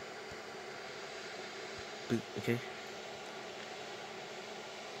 Okay.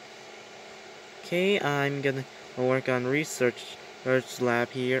 Okay, I'm gonna work on research lab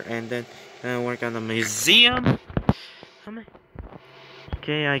here, and then work on the museum.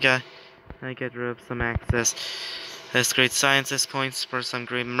 Okay, I get rid of some access There's great scientist points for some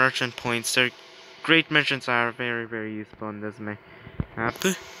great merchant points. Their great merchants are very, very useful in this map.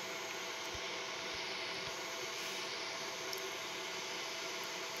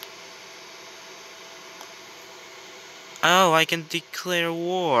 Oh, I can declare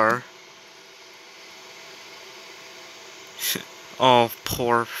war. Oh,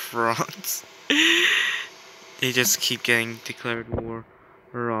 poor France. They just keep getting declared war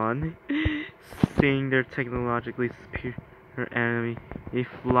on. Seeing their technologically superior enemy, they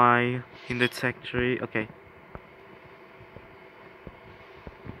fly in the tech tree. Okay.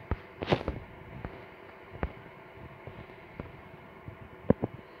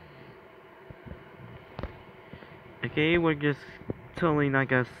 Okay, we're just totally not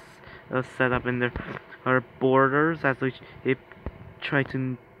gonna set up in their our borders as we try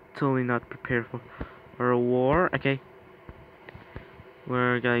to totally not prepare for a war. Okay,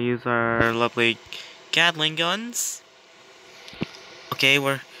 we're gonna use our lovely Gatling guns. Okay,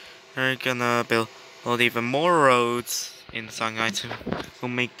 we're gonna build even more roads in Shanghai to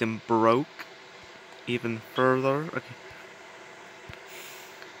make them broke even further. Okay.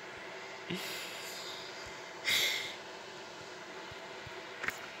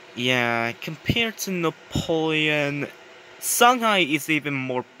 Yeah, compared to Napoleon, Shanghai is even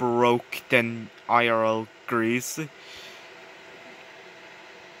more broke than IRL Greece.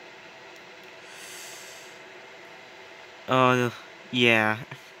 Yeah.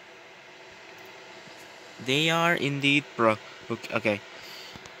 They are indeed broke. Okay.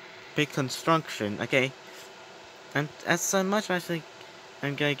 Big construction, okay. And as much as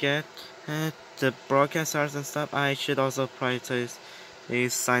I'm gonna get the broadcasters and stuff, I should also prioritize the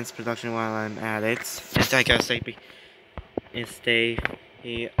science production while I'm at it. And I gotta stay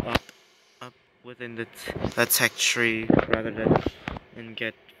up within the tech tree rather than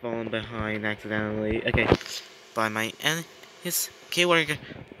get fallen behind accidentally. Okay, by my enemies. Okay, we're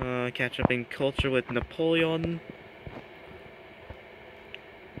gonna catch up in culture with Napoleon.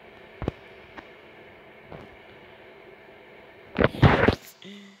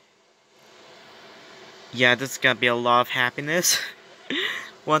 Yeah, this is gonna be a lot of happiness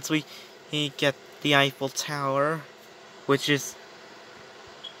once we get the Eiffel Tower, which is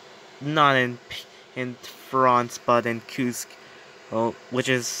not in France but in Kursk, which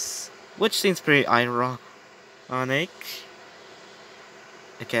seems pretty ironic.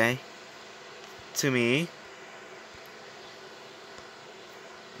 Okay, to me.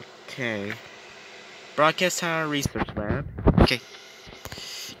 Okay, Broadcast Tower Research Lab. Okay.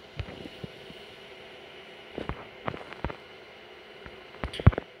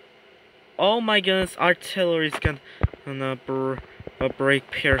 Oh my goodness, artillery's gonna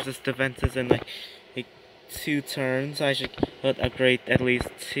break Pierce's defenses in like 2 turns. I should upgrade at least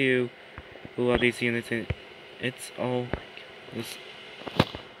 2 of these units. It's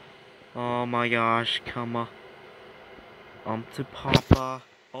oh my gosh, come on, to Papa.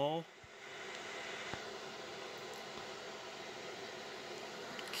 Oh.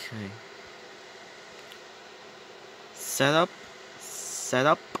 Okay. Set up.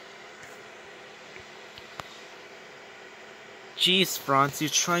 Jeez, France, you're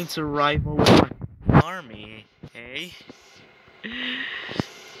trying to rival with my army, eh?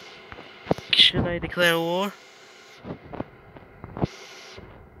 Should I declare war?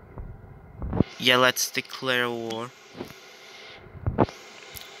 Yeah, let's declare war.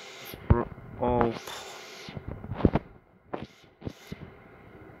 Oh.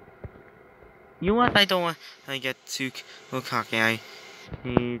 You know what? I don't want to get too cocky.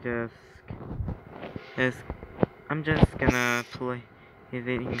 I'm just gonna play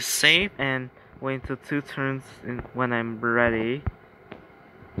it safe and wait until 2 turns when I'm ready.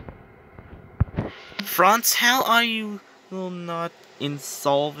 France, how are you not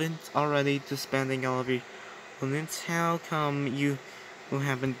insolvent already to spending all of your units? How come you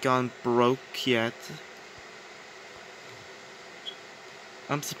haven't gone broke yet?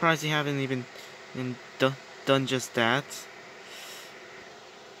 I'm surprised you haven't even done just that.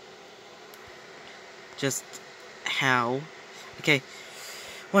 Just how? Okay,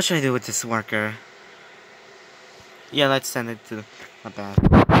 what should I do with this worker? Yeah, let's send it to a bad.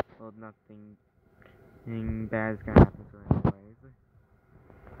 Well, nothing bad is gonna happen to it anyways.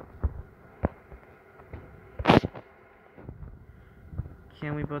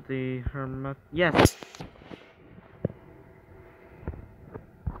 Can we put the hermit? Yes!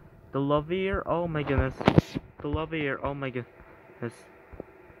 The Lovier? Oh my goodness. The Lovier, oh my goodness.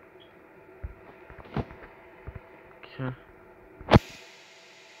 Okay.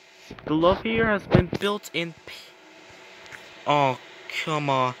 The Lovier has been built in oh, come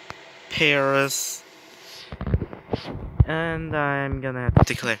on. Paris. And I'm gonna have to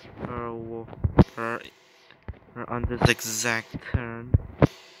declare her on this exact turn.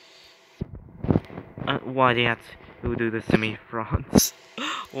 Why they have to do this to me, France?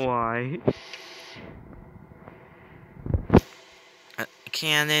 Why?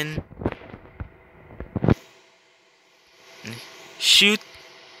 Cannon. Shoot.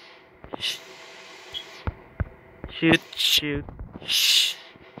 Shoot. Shoot.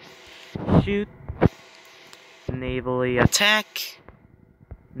 Shoot. Navally attack.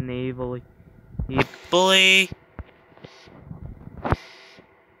 Navally bully.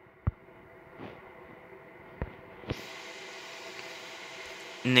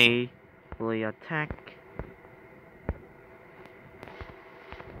 Navally attack.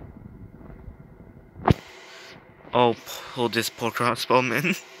 Oh, pull this poor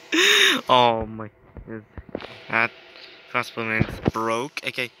crossbowman. Oh my, that crossbowman's broke.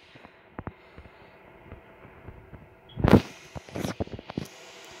 Okay.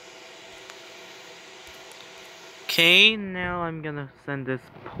 Okay, now I'm gonna send this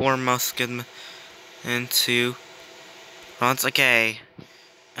poor musketman into France. Okay,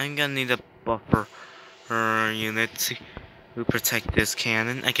 I'm gonna need a buffer unit to protect this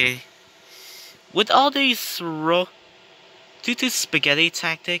cannon. Okay, with all these due to spaghetti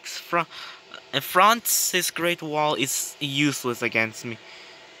tactics, France's Great Wall is useless against me.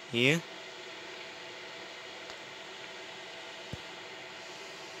 Yeah.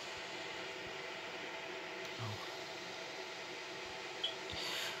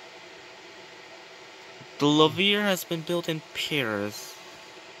 The Louvre has been built in Paris.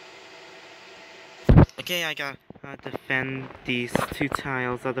 Okay, I gotta defend these two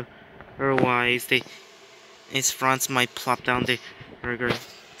tiles, otherwise France might plop down the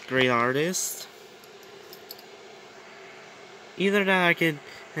great artist. Either that, I can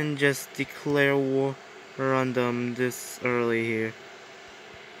just declare war on them this early here.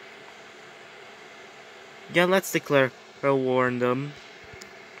 Yeah, let's declare a war on them.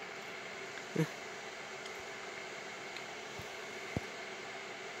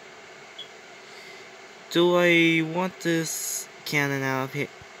 Do I want this cannon out of here?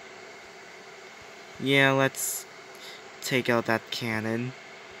 Yeah, let's take out that cannon.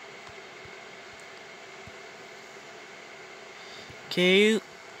 Okay,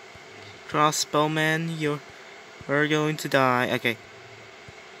 crossbowman, you're going to die. Okay,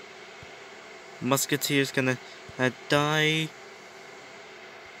 musketeer's gonna die.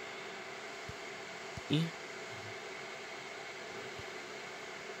 Yeah.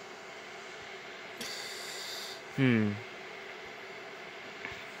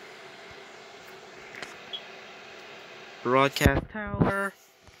 Broadcast tower.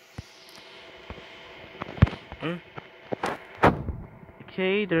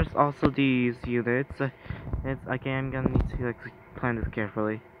 Okay, there's also these units. Okay, I'm gonna need to plan this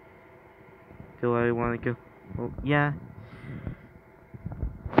carefully. Do I want to go? Oh, yeah.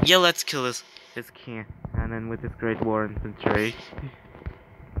 Yeah, let's kill this cannon with this Great War infantry.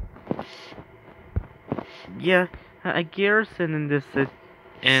 Yeah, a garrison in this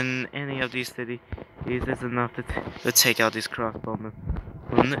in any of these cities is enough to take out these crossbowmen.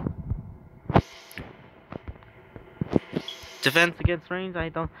 Defense against range, I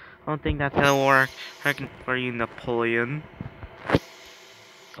don't think that's gonna work for you, Napoleon.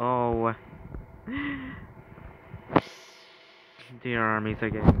 Oh, their armies are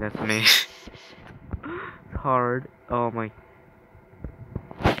getting decimated. It's hard. Oh my.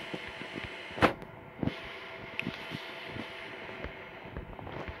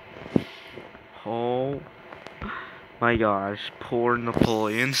 Oh my gosh, poor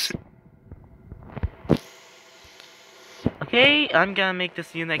Napoleon. Okay, I'm gonna make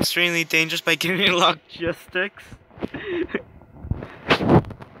this unit extremely dangerous by giving it logistics.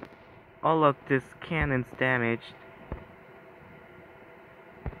 Oh look, this cannon's damaged.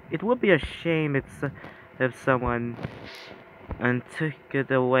 It would be a shame if someone took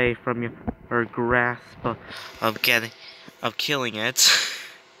it away from your grasp of killing it.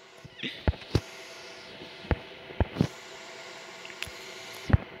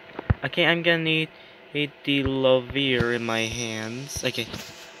 Okay, I'm gonna need the Louvre in my hands. Okay.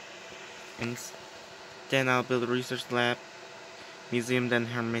 And then I'll build a research lab, museum, then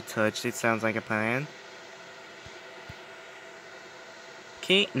hermitage. It sounds like a plan.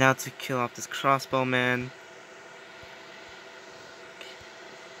 Okay, now to kill off this crossbowman.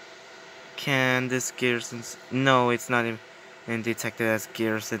 Can this garrison... No, it's not even detected as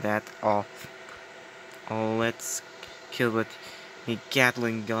garrison at all. Oh, let's kill with the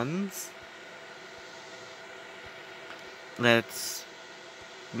Gatling guns. Let's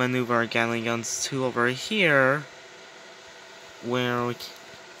maneuver our Gatling guns to over here. where we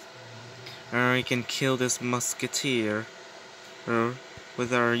can kill this musketeer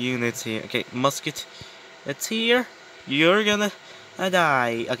with our units here. Okay, musketeer, you're gonna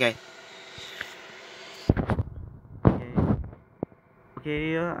die. Okay.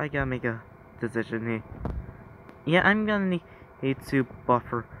 Okay, I gotta make a decision here. Yeah, I'm gonna need to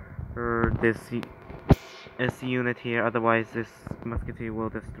buffer this unit here, otherwise this musketeer will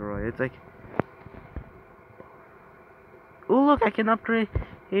destroy it. It's like, oh look, I can upgrade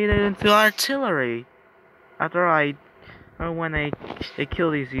it into artillery. When I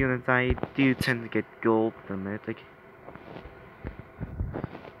kill these units, I do tend to get gold from it. Like,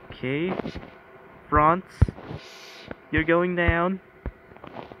 okay, France, you're going down.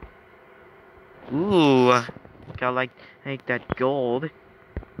 Ooh, got like that gold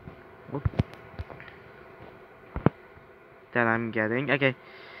that I'm getting. Okay,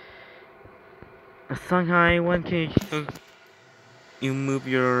 Shanghai, when can you move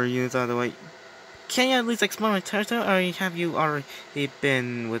your units out of the way? Can you at least explore my territory, or have you already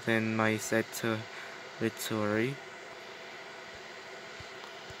been within my territory?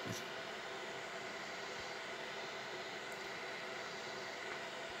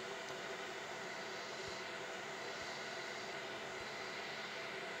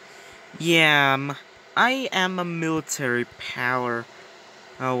 Yeah, I am a military power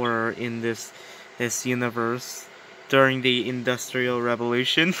in this universe during the Industrial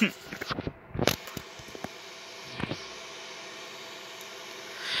Revolution.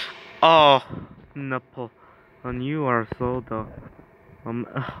 Oh, Napoleon, you are so dumb.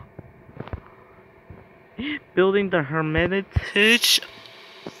 Building the Hermitage.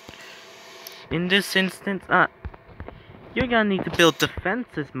 In this instance, you're gonna need to build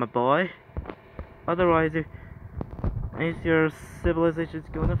defenses, my boy. Otherwise, your civilization's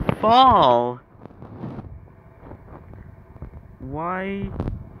gonna fall. Why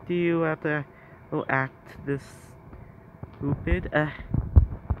do you have to act this stupid?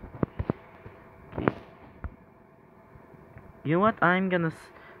 You know what? I'm gonna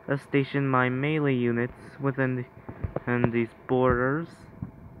station my melee units within these borders,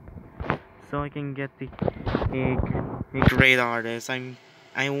 so I can get the great artists. I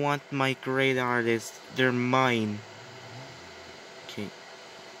want my great artists. They're mine. Okay.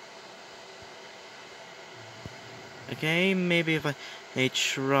 Okay, maybe if I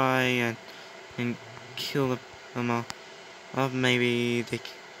try and kill them all, maybe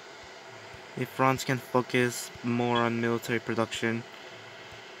if France can focus more on military production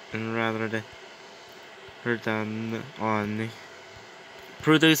and rather than on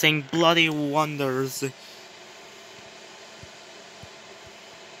producing bloody wonders.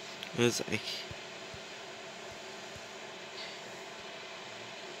 It's like,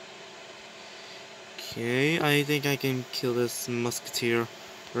 okay, I think I can kill this musketeer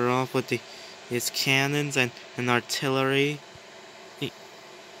off with his cannons and artillery.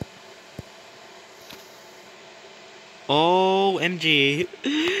 OMG.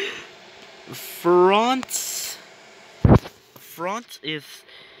 France is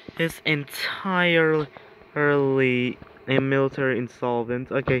entirely a military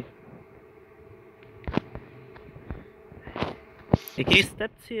insolvent. Okay. Okay,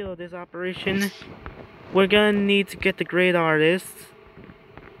 step 2 of this operation. We're gonna need to get the great artists.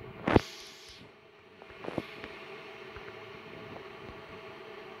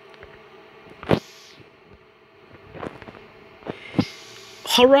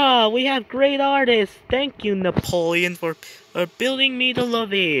 Hurrah! We have great artists! Thank you, Napoleon, for building me the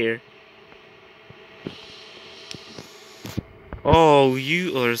Louvre. Oh,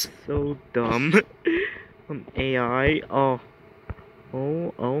 you are so dumb. AI.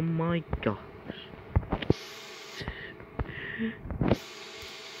 Oh my gosh.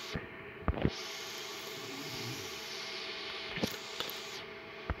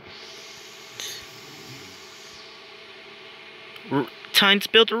 Time to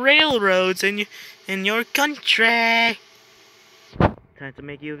build railroads in your country. Time to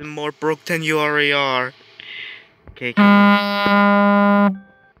make you even more broke than you already are. Okay, come on.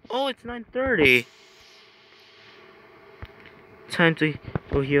 Oh, it's 9:30. Time to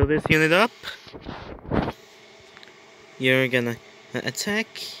go heal this unit up. You're gonna attack.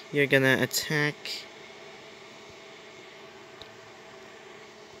 You're gonna attack.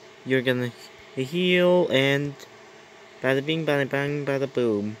 You're gonna heal and bada bing, bada bang, bada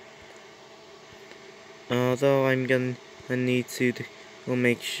boom. Although I'm gonna need to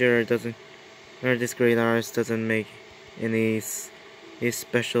make sure this great artist doesn't make any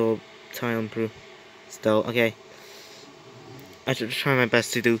special tile improve still. Okay, I should try my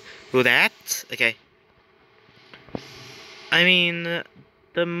best to do that. Okay. I mean,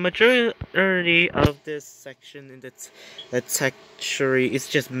 the majority of this section in the tech tree is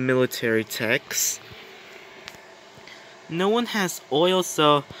just military techs. No one has oil,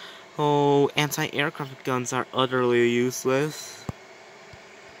 so anti-aircraft guns are utterly useless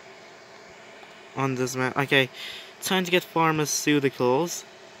on this map. Okay, time to get pharmaceuticals.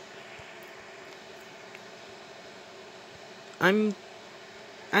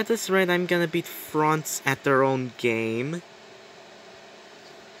 At this rate, I'm gonna beat France at their own game.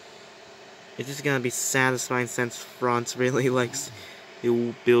 It is gonna be satisfying since France really likes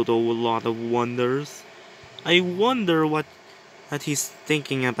to build a lot of wonders. I wonder what he's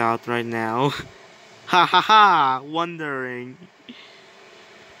thinking about right now. Ha ha ha! Wondering.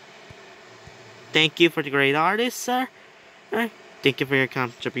 Thank you for the great artist, sir. Thank you for your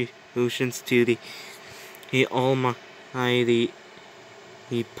contributions to the almighty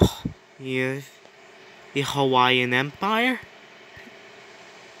the Hawaiian Empire.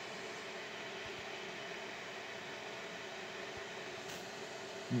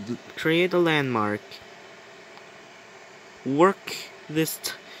 Create a landmark. Work this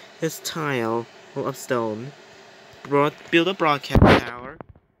tile of stone. Build a broadcast tower.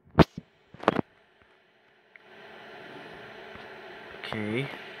 Okay.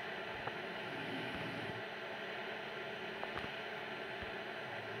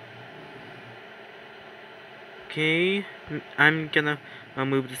 Okay, I'm gonna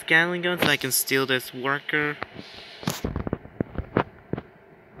move the scaling gun so I can steal this worker.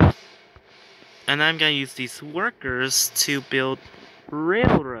 And I'm gonna use these workers to build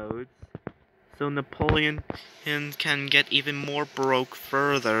railroads so Napoleon can get even more broke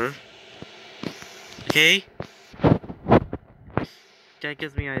further. Okay? That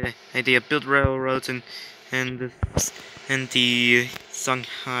gives me an idea. Build railroads and the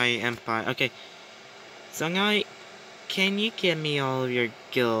Shanghai Empire. Okay. Shanghai, can you give me all of your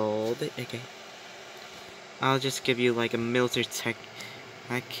gold? Okay. I'll just give you like a military tech.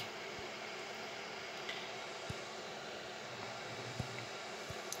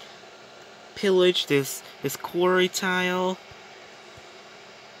 Pillage this quarry tile.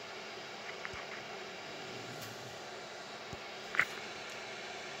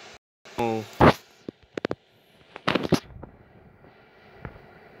 Oh.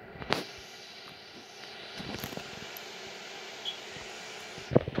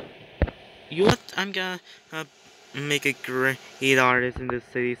 You know what? I'm gonna make a great artist in this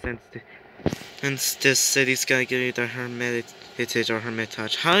city since this city's gonna give you the hermitage or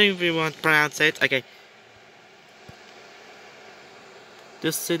hermitage. However you want to pronounce it. Okay.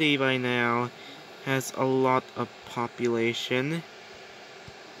 This city by now has a lot of population.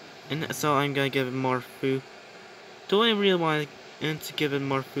 And so I'm gonna give it more food. Do I really want to give it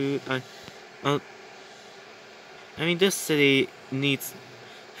more food? I mean, this city needs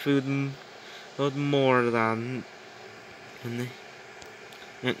food more than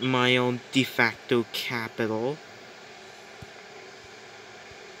my own de facto capital.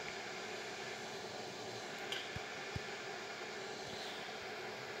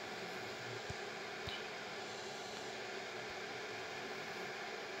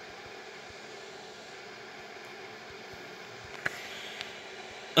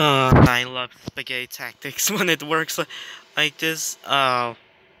 I love spaghetti tactics when it works like this.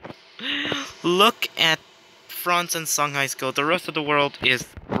 Look at France and Shanghai's gold. The rest of the world is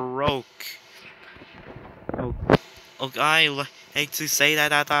broke. I like to say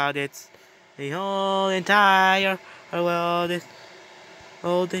that about it. The whole entire world is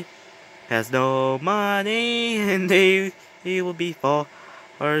has no money, and they will be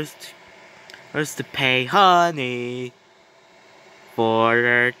forced to pay honey for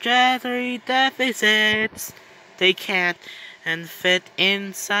their treasury deficits. They can't fit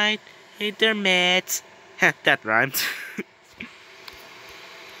inside their mitts. That rhymed.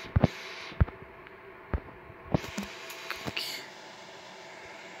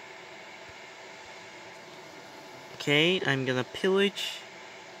 Okay, I'm gonna pillage.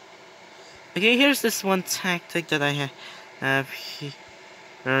 Okay, here's this one tactic that I have here.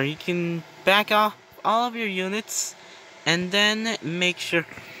 You can back off all of your units, and then make sure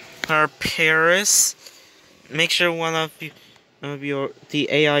make sure one of the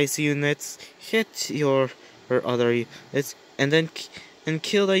AI's units hit your or other units, and then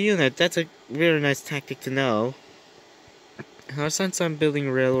kill the unit. That's a really nice tactic to know. Since I'm building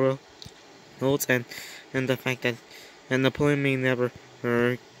railroads and the fact that Napoleon may never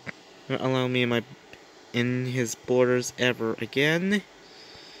allow me in his borders ever again,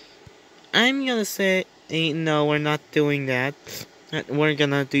 I'm gonna say no, we're not doing that. We're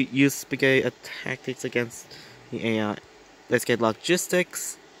gonna use spaghetti tactics against the AI. let's get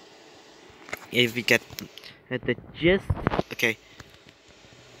logistics. If we get at the gist, okay.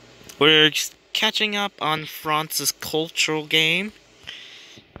 We're just catching up on France's cultural game.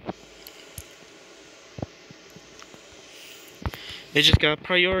 We just gotta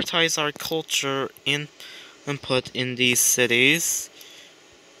prioritize our culture input in these cities.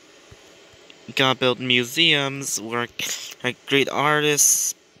 Gotta build museums, work like great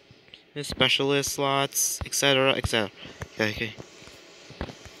artists, specialist slots, etc., etc. Okay.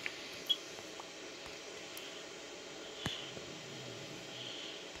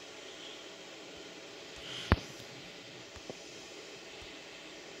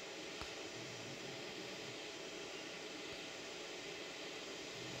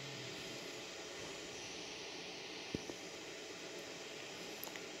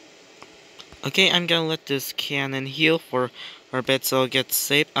 Okay, I'm gonna let this cannon heal for a bit so it gets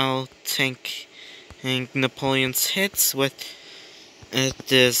safe. I'll tank Napoleon's hits with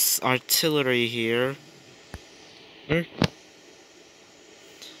this artillery here.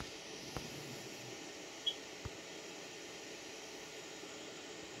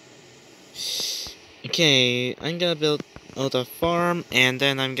 Okay, I'm gonna build a farm and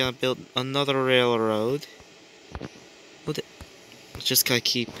then I'm gonna build another railroad. Just gotta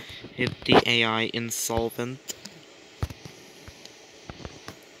keep the AI insolvent.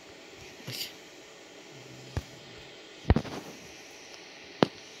 Okay.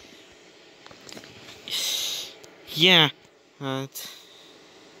 Yeah.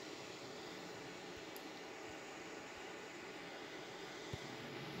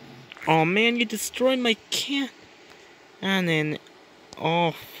 Oh man, you destroyed my cannon.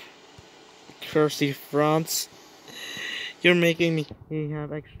 Oh, cursey France. You're making me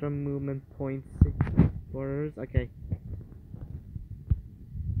have extra movement points. Borders. Okay.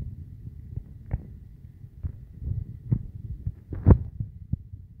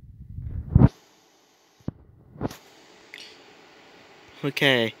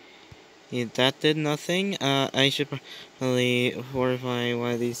 Okay. Yeah, that did nothing. I should probably fortify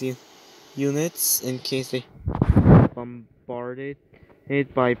one of these units in case they bombarded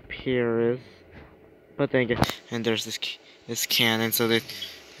it by Paris. But then again, and there's this cannon, so that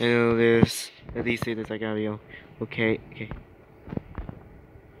there's at least it is like okay.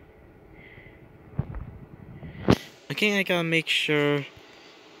 Okay, I gotta make sure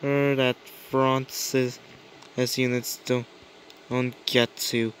that France's units don't get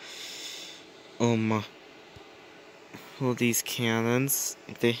to all these cannons.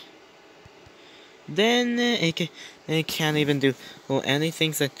 Then it can't even do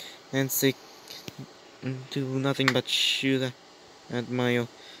anything that they do nothing but shoot at my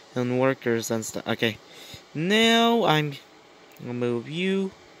own workers and stuff. Okay, now I'll move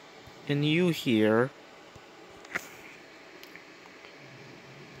you and you here.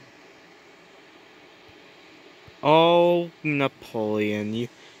 Oh, Napoleon,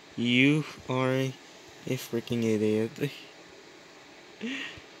 you are a freaking idiot.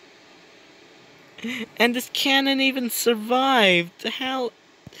 And this cannon even survived. How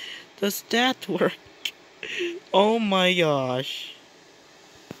does that work? Oh my gosh.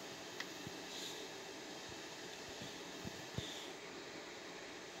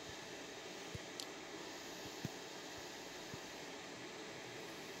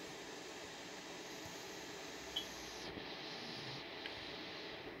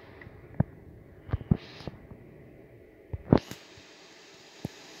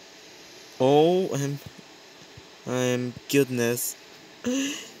 Oh, goodness.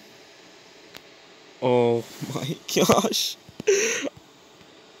 Oh my gosh.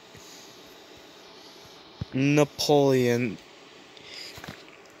 Napoleon.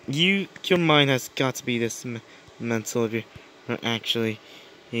 Your mind has got to be this mental if you're actually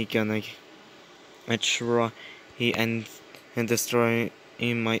gonna try and destroy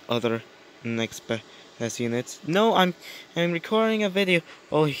my other next best units. No, I'm recording a video.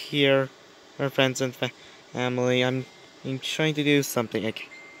 Oh, here, our friends and family. I'm trying to do something.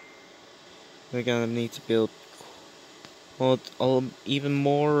 We're gonna need to build even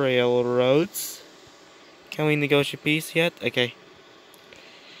more railroads. Can we negotiate peace yet? Okay.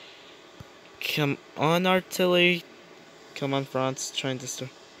 Come on, artillery. Come on, France. Trying to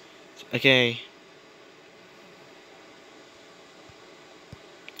start. Okay.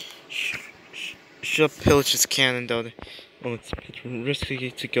 Should pillage his cannon though. Oh, it's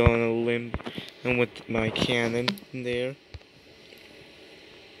risky to go on a limb and with my cannon there.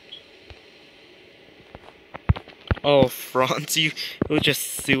 Oh, France, you just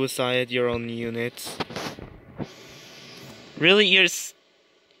suicided your own units. Really, you're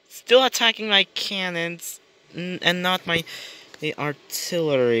still attacking my cannons? and not my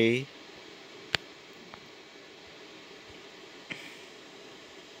artillery.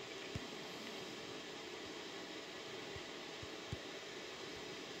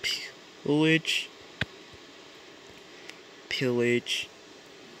 Pillage. Pillage.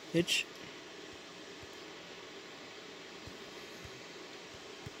 Pillage.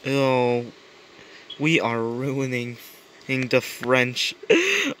 Oh, we are ruining the French.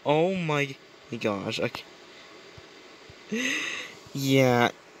 Oh my gosh. Okay.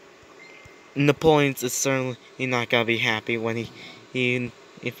 Yeah, Napoleon's is certainly not gonna be happy when he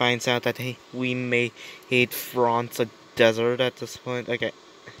finds out that we made France a desert at this point. Okay.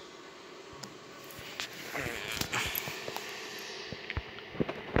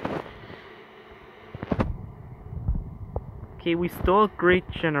 Okay, we stole a great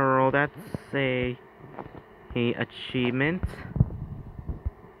general. That's a achievement.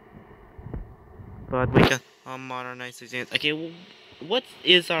 But we can modernize it. Okay, well, what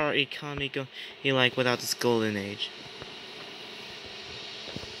is our economy going like without this golden age?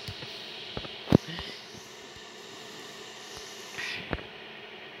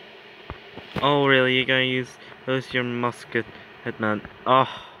 Oh, really? You're gonna use your musket, Hitman? Oh,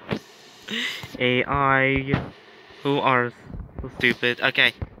 AI, who are so stupid?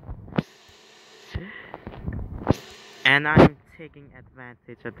 Okay, and I'm taking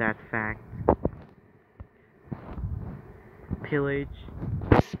advantage of that fact. Pillage.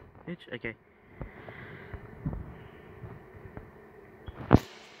 Okay.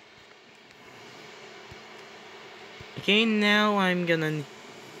 Okay, now I'm gonna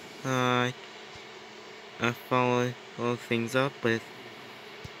follow things up with.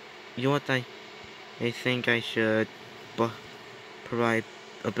 You know what? I think I should provide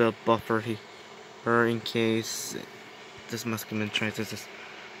a bit of buffer here in case this muskeman tries to just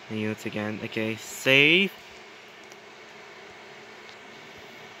use again. Okay, save.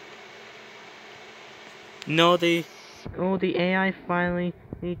 No, the AI finally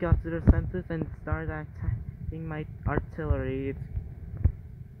got to their senses and started attacking my artillery.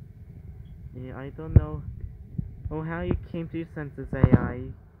 Yeah, I don't know how you came to your senses, AI.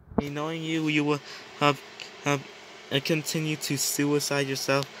 Knowing you will have continued to suicide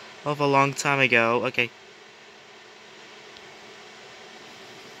yourself of a long time ago. Okay.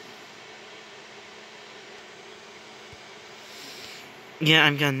 Yeah,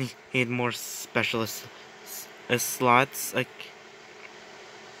 I'm gonna need more specialist slots. Like,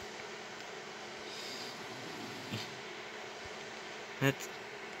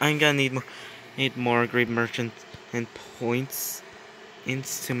 I'm gonna need more great merchant and points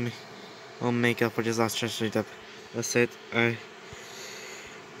to make up for this last treasury. That's it.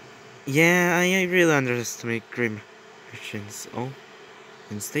 Yeah, I really underestimate great merchants. Oh,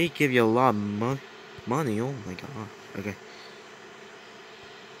 and they give you a lot of money. Oh my god. Okay.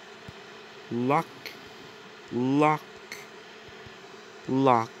 Lock. Lock.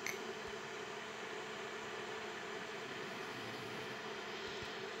 Lock.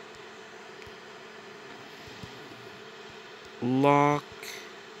 Lock.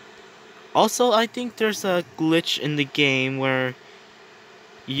 Also, I think there's a glitch in the game where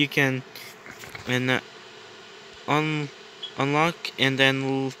you can unlock and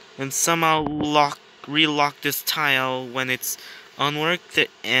then somehow relock this tile when it's unworked,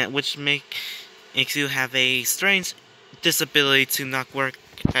 which makes you have a strange disability to not work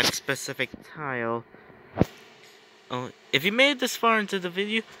that specific tile. Oh, if you made it this far into the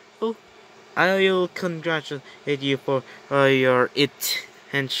video, I'll congratulate you for your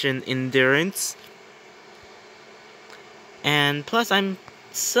attention endurance. And plus, I'm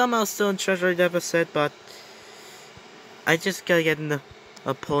somehow still in treasury deficit, but I just gotta get enough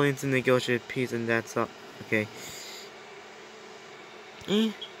points to negotiate peace, and that's all. Okay.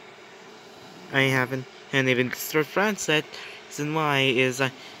 I haven't even destroyed France yet. Reason why is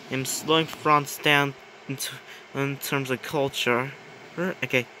I am slowing France down in terms of culture.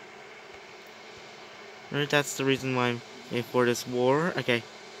 Okay. That's the reason why I'm for this war. Okay.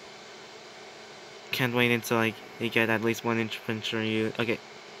 Can't wait until I get at least one infantry. Okay.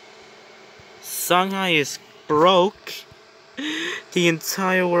 Shanghai is broke. The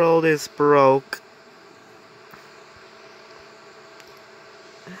entire world is broke.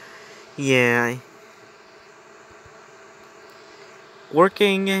 Yeah.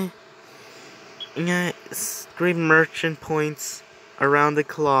 Working great merchant points around the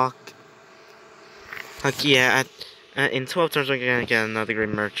clock. Yeah, in 12 turns we're gonna get another great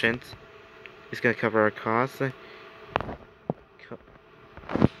merchant. He's gonna cover our costs.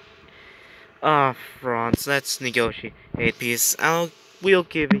 France, let's negotiate peace. I'll we'll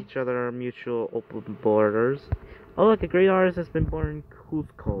give each other mutual open borders. Oh look, a great artist has been born in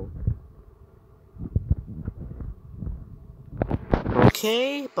Cusco.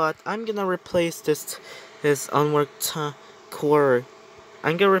 Okay, but I'm gonna replace this unworked quarry.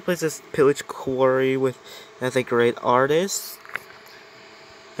 I'm gonna replace this pillage quarry with as a great artist.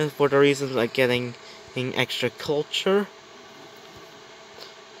 And for the reasons like getting extra culture.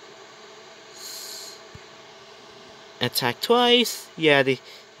 Attack twice. Yeah, the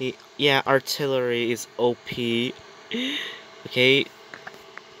artillery is OP. Okay,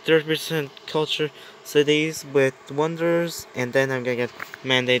 30% culture cities with wonders, and then I'm gonna get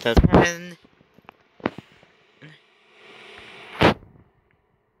mandate of heaven.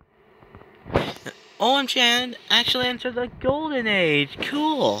 OMG, actually entered the golden age.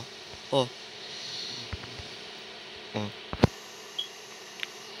 Cool. Oh. Oh.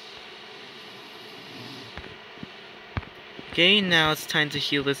 Okay, now it's time to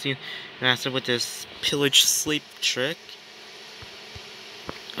heal this new master with this pillage sleep trick.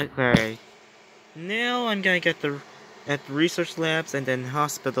 Okay. Now I'm gonna get the research labs and then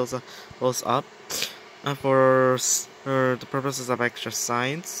hospitals those up for the purposes of extra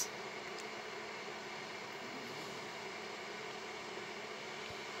science.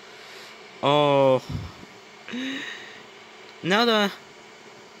 Oh. Now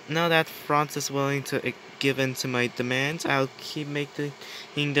that France is willing to give in to my demands, I'll keep making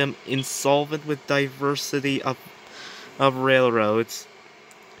them insolvent with diversity of railroads.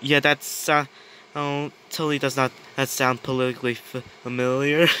 Yeah, that's totally does not sound politically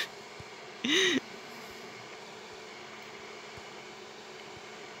familiar.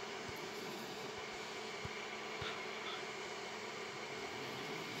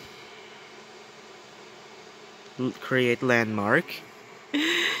 Create landmark.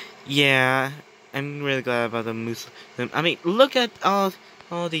 Yeah, I'm really glad about the Muslim. I mean, look at all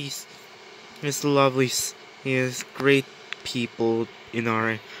these lovely, these great people in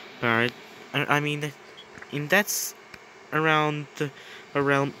our art. I mean, and that's around a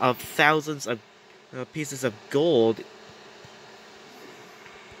realm of thousands of pieces of gold.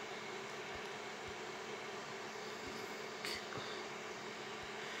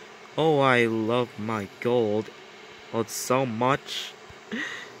 Oh, I love my gold. Oh, it's so much.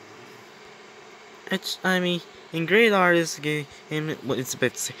 I mean, in great artists game, it's a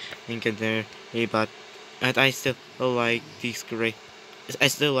bit there, but I still like these great. I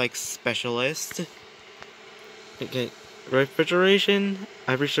still like specialists. Okay, refrigeration.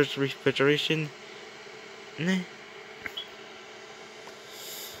 I researched refrigeration. Nah.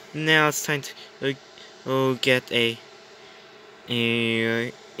 Now it's time to get a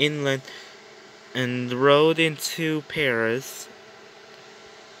inland and road into Paris.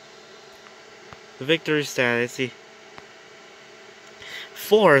 Victory status. See.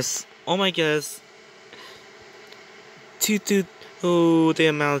 Force. Oh my goodness. The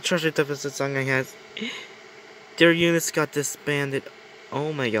amount of treasure deficit Shanghai has. Their units got disbanded.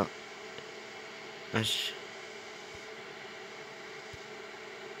 Oh my god. Gosh.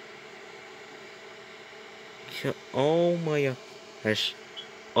 Oh my gosh.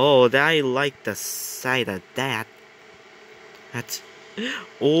 Oh, I like the sight of that. That's.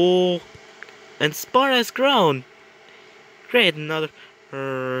 Oh. And Sparta has grown. Great, another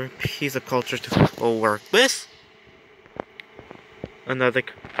piece of culture to work with. Another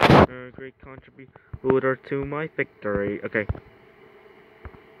great contributor to my victory. Okay.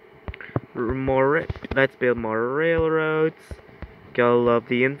 Let's build more railroads. Gotta love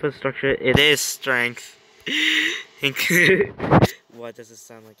the infrastructure. It is strength. What does it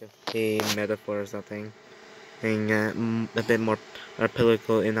sound like a metaphor or something? A bit more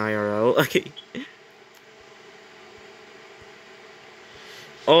political in IRL. Okay.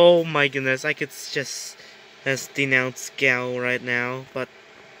 Oh my goodness, I could just denounce Gao right now, but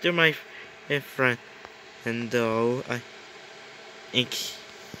they're my friend, and though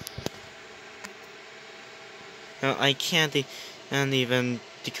I can't even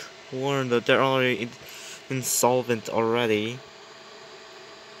warn that they're already insolvent already.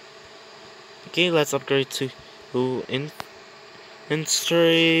 Okay, let's upgrade to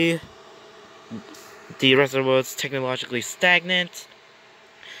industry. The rest of the world's technologically stagnant.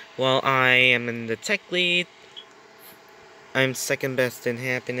 While I am in the tech lead, I'm second best in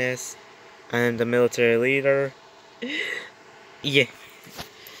happiness. I'm the military leader. Yeah.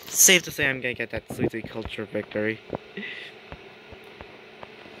 Safe to say I'm gonna get that sweet culture victory.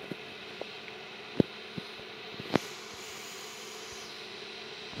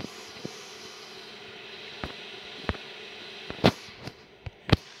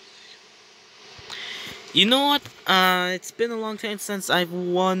 You know what? It's been a long time since I've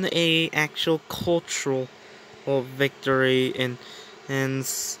won a actual cultural victory in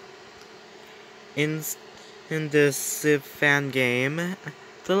s- in s- in this Civ fan game.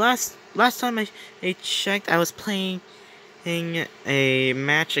 The last time I checked, I was playing a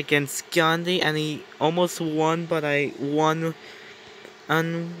match against Gandhi, and he almost won, but I won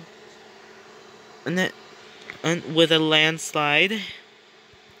un, un, with a landslide.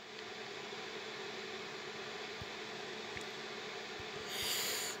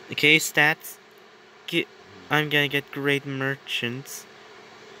 Okay, stats. I'm gonna get great merchants.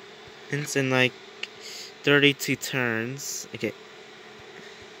 In like 32 turns. Okay.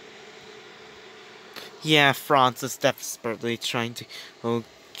 Yeah, France is desperately trying to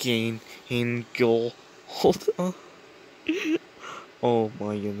gain in goal. Hold on. Oh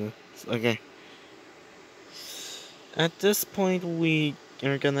my goodness. Okay. At this point, we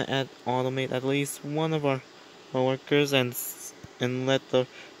are gonna automate at least one of our workers and let the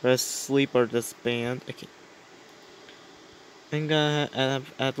rest sleep or disband. Okay. I'm gonna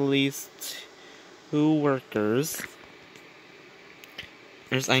have at least 2 workers.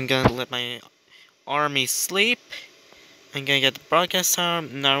 First, I'm gonna let my army sleep. I'm gonna get the broadcast tower,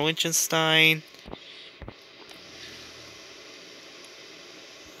 Norwegianstein.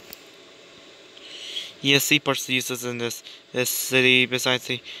 Yes, seaports uses in this city besides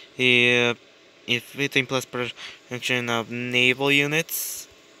the 15 plus production of naval units.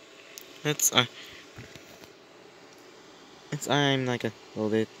 It's I'm not gonna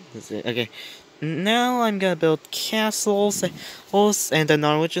build it. Okay. Now I'm gonna build castles, and the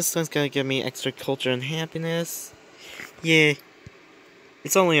Norwegianstein's gonna give me extra culture and happiness. Yeah,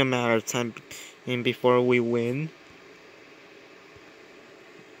 it's only a matter of time before we win.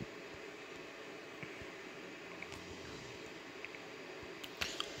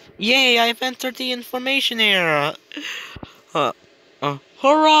 Yay, I've entered the information era!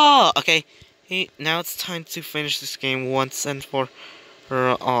 Hurrah! Okay, now it's time to finish this game once and for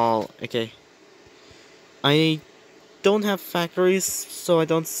all. Okay. I don't have factories, so I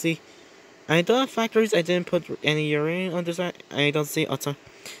don't see... I don't have factories, I didn't put any uranium on this. I don't see auto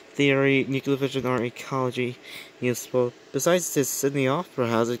theory, nuclear fission, or ecology useful. Besides this Sydney Opera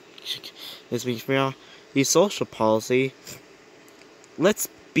House, is being free the social policy. Let's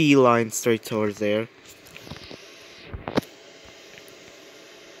beeline straight towards there.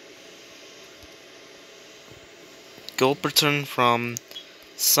 Gold return from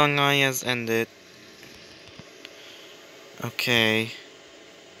Shanghai has ended. Okay.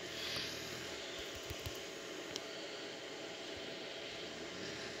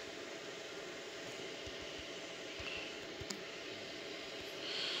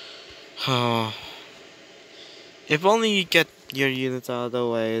 Oh. If only you get your units out of the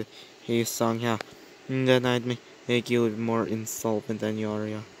way, he Shanghai. Then I'd make you more insolvent than you are.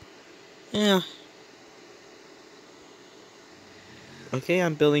 Yeah. Okay,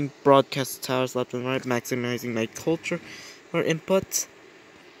 I'm building broadcast towers left and right, maximizing my culture or input.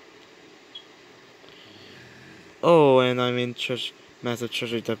 Oh, and I'm in massive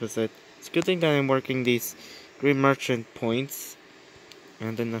treasury deficit. It's a good thing that I'm working these green merchant points.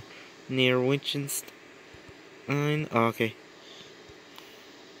 And then near Winchenstein. Oh, okay.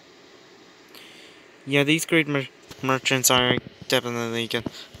 Yeah, these great merchants are definitely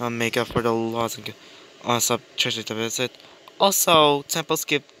gonna make up for the loss and of treasury deficit. Also, temples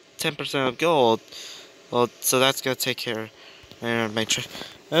give 10% of gold. Well, so that's gonna take care of my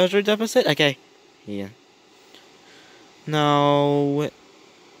treasury deficit. Okay. Yeah. Now,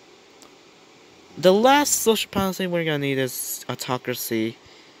 the last social policy we're gonna need is autocracy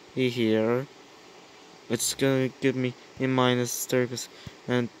here. It's gonna give me a minus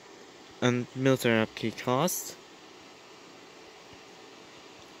 30% and military upkeep cost.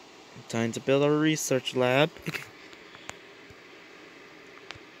 Time to build a research lab.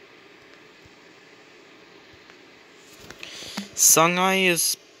 Shanghai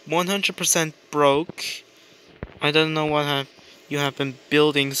is 100% broke. I don't know what you have been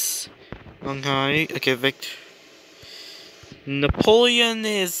building Shanghai. Okay, Victor. Napoleon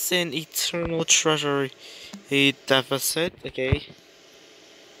is in eternal treasury deficit. Okay.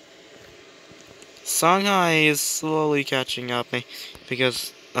 Shanghai is slowly catching up me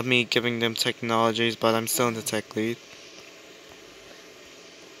because of me giving them technologies, but I'm still in the tech lead.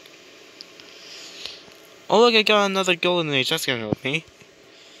 Oh look, I got another golden age. That's gonna help me.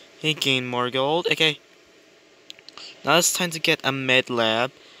 He gained more gold. Okay. Now it's time to get a med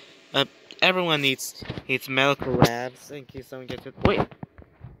lab. Uh, everyone needs medical labs in case someone gets it. Wait,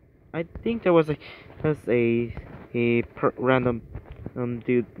 I think there was a random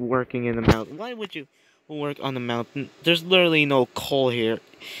dude working in the mountain. Why work on the mountain. There's literally no coal here.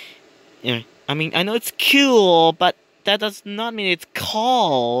 Yeah, I mean, I know it's cool, but that does not mean it's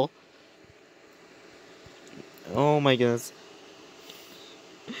coal. Oh my goodness.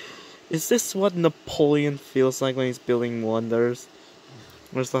 Is this what Napoleon feels like when he's building wonders?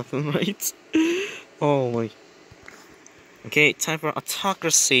 Where's left and right? Oh my. Okay, time for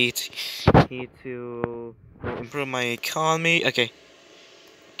autocracy to improve my economy. Okay.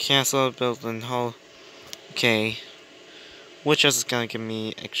 Castle built in hall. Okay. Which is gonna give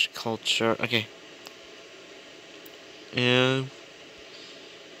me extra culture. Okay.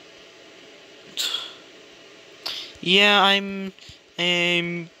 Yeah, I'm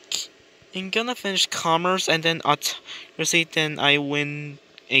gonna finish commerce and then autocracy, then I win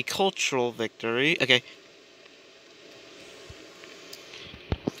a cultural victory. Okay.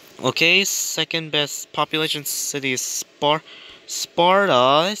 Okay, second best population city is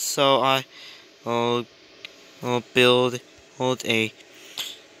Sparta, so will hold a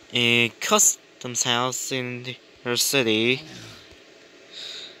customs house in her city.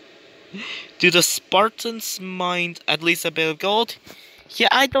 Do the Spartans mind at least a bit of gold? Yeah,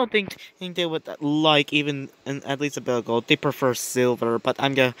 I don't think they would like even at least a bit of gold. They prefer silver, but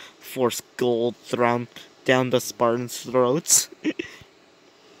I'm gonna force gold thrown down the Spartans' throats.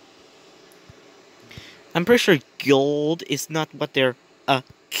 I'm pretty sure gold is not what they're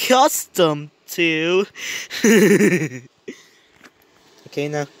accustomed to. Okay,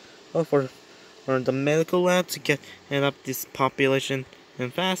 now for the medical lab to get up this population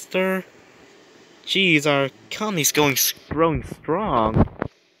and faster. Jeez, our economy's growing strong.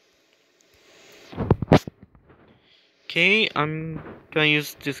 Okay, I'm gonna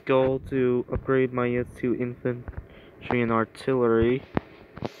use this gold to upgrade my units to infantry and artillery.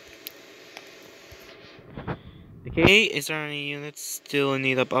 Okay, is there any units still in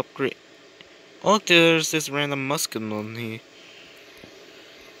need of upgrade? Oh, there's this random musketman here.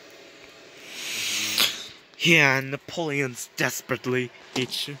 Yeah, Napoleon's desperately need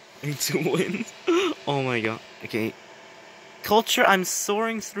to win. Oh my god. Okay. Culture, I'm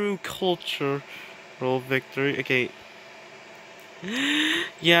soaring through cultural victory. Okay.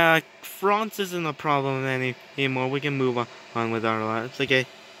 Yeah, France isn't a problem anymore. We can move on with our lives. Okay.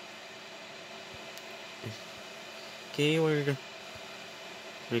 Okay, we're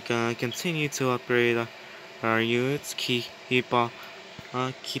gonna continue to upgrade our units. Keeping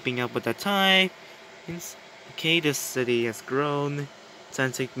up with the time. Okay, this city has grown.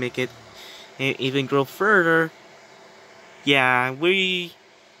 Time to make it even grow further. Yeah, we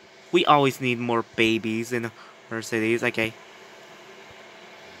always need more babies in our cities. Okay.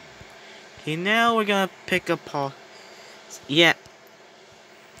 Okay, now we're gonna pick up yeah.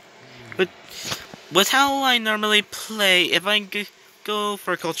 But with how I normally play, if I go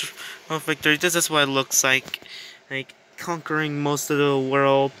for cultural victory, this is what it looks like. Like conquering most of the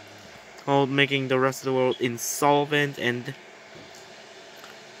world, while making the rest of the world insolvent, and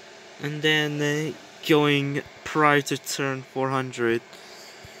then going prior to turn 400,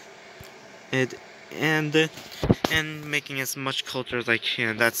 and making as much culture as I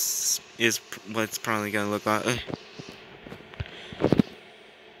can. Is what it's probably gonna look like.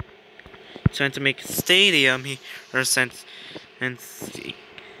 Trying to make a stadium here, and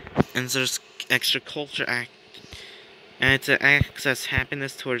there's extra culture act, and to access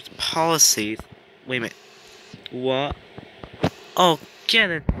happiness towards policies. Wait a minute. What? Oh,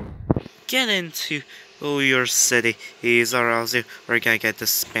 get into your city, or else we're gonna get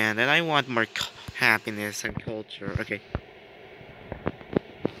disbanded. I want more happiness and culture. Okay.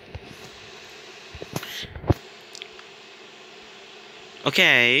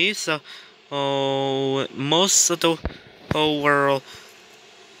 Okay, so most of the whole world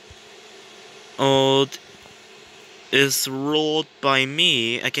is ruled by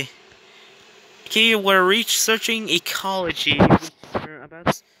me. Okay. Okay, we're researching ecology. We're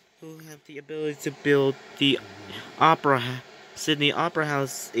about to have the ability to build the Sydney Opera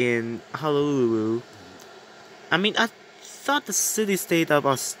House in Honolulu. I mean, I thought the city-state of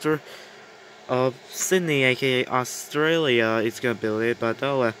Sydney, aka Australia, is gonna build it, but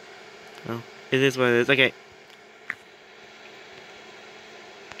oh well. Well, it is what it is. Okay.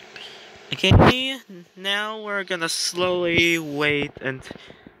 Okay, now we're gonna slowly wait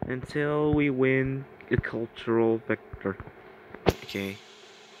until we win the cultural victory. Okay.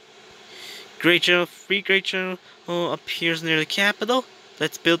 Free Great General appears near the capital.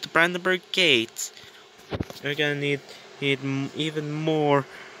 Let's build the Brandenburg Gate. We're gonna need even more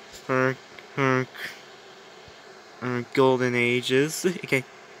golden ages. Okay.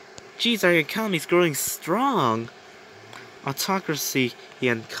 Jeez, our economy's growing strong. Autocracy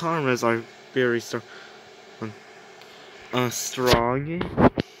and commerce are very strong. strong.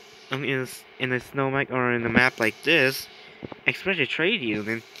 In a snow map or in a map like this, especially trade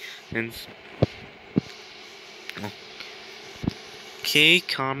union. And okay,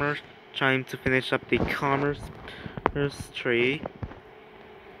 commerce. Trying to finish up the commerce tree.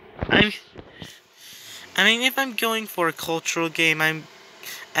 I mean, if I'm going for a cultural game,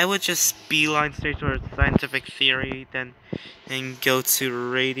 I would just beeline straight towards scientific theory, then and go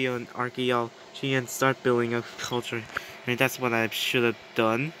to radio and archaeology and start building a culture. I mean, that's what I should have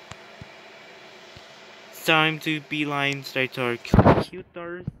done. It's time to beeline straight to our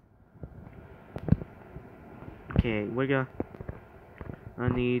computers. Okay, we're gonna. I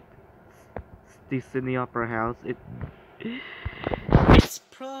need the Sydney Opera House. It's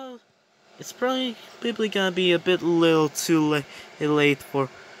probably gonna be a bit little too late for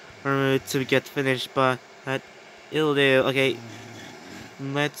to get finished, but it'll do. Okay,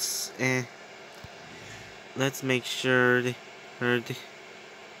 let's make sure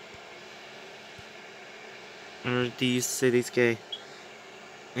these cities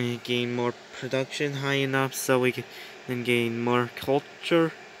gain more production high enough so we can gain more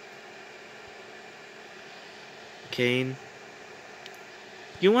culture. Okay.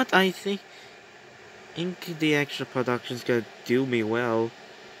 You know what? I think the extra production's gonna do me well.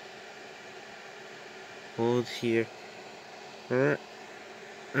 Hold here. If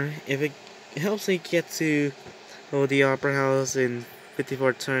it helps me get to the Opera House in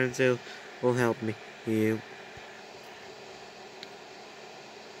 54 turns, it will help me. Yeah.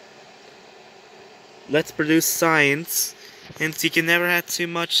 Let's produce science, and you can never have too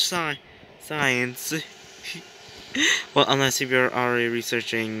much science. Well, unless if you're already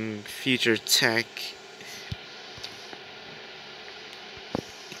researching future tech.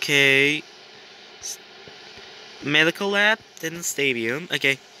 Okay. Medical lab, then stadium.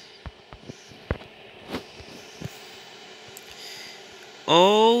 Okay.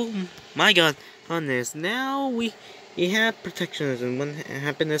 Oh my god, on this. Now we have protectionism, one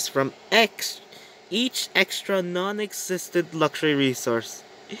happiness from each extra non-existent luxury resource.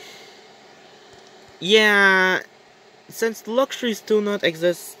 Yeah, since luxuries do not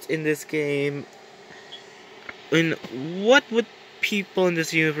exist in this game, what would people in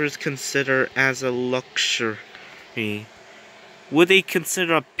this universe consider as a luxury? Would they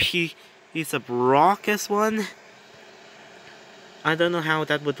consider a piece of rock as one? I don't know how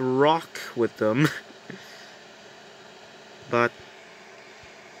that would rock with them. But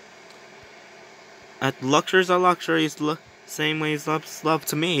luxuries are luxuries, same way as love's love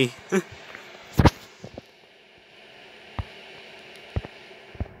to me.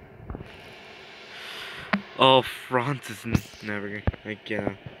 Oh, France is never gonna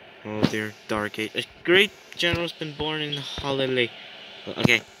get. Oh dear, Dark Age. A great general's been born in Holiday.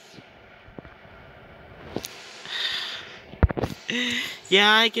 Okay.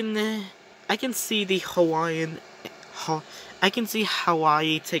 Yeah, I can see the I can see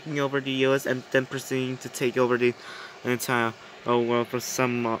Hawaii taking over the US and then proceeding to take over the entire world for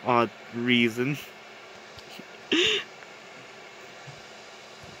some odd reason.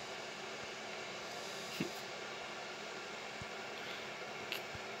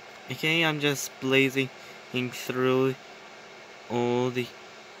 Okay, I'm just blazing through all the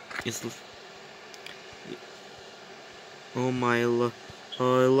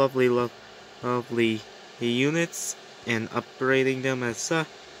lovely units and upgrading them as such.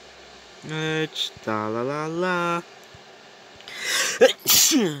 Da la la la.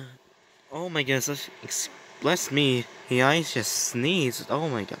 Oh my gosh, bless me. I just sneezed. Oh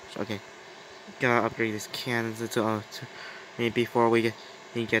my gosh. Okay, gotta upgrade these cannons into before we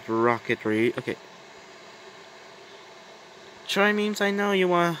get rocketry. Okay. Try memes, I know you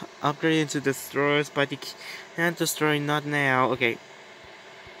want to upgrade into destroyers, but you can't destroy not now. Okay.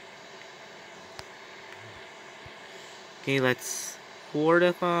 Okay, let's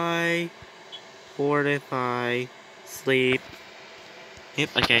fortify, sleep.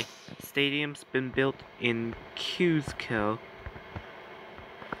 Yep, okay. Stadium's been built in Cusco.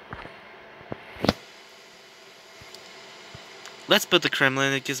 Let's put the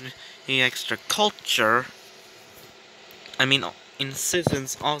Kremlin, it gives me extra culture. I mean, in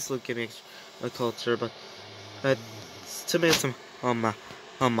citizens also give me a culture, but to me some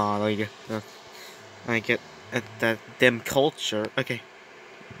I get that them culture. Okay.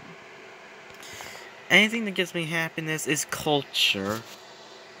 Anything that gives me happiness is culture.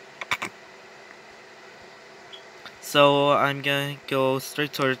 So I'm gonna go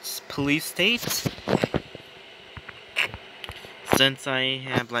straight towards police state. Since I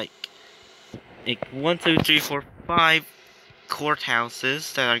have like 1, 2, 3, 4, 5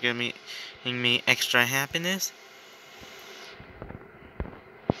 courthouses that are gonna be giving me extra happiness.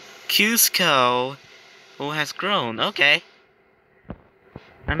 Cusco, who has grown. Okay.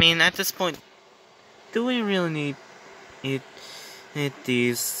 I mean, at this point, do we really need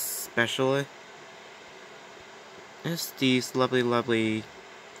these special? Is these lovely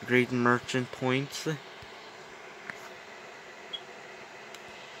great merchant points?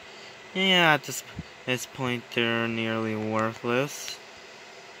 Yeah, at this point, they're nearly worthless.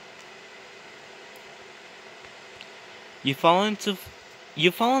 You've fallen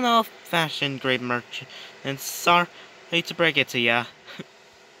off fashion, great merchant, and sorry to break it to ya.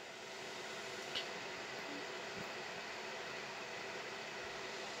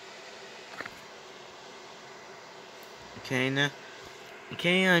 Okay, now,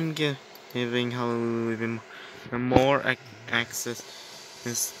 okay, I'm giving Honolulu even more access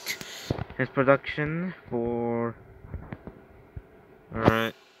his production for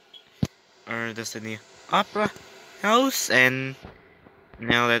or the Sydney Opera House, and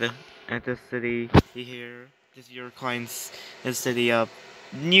now that at the city here, this year coins the city of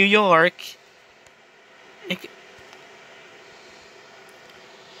New York.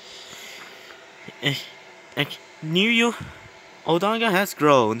 New York, Odonga has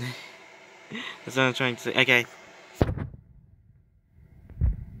grown. That's what I'm trying to say. Okay.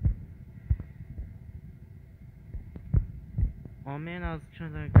 Oh man, I was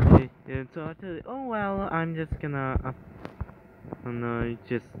trying to oh well, I'm just gonna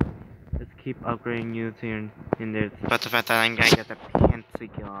just keep upgrading you here in there. But the fact that I'm gonna get the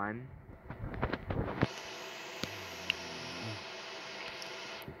Pentagon.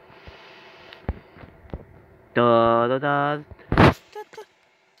 Da da da.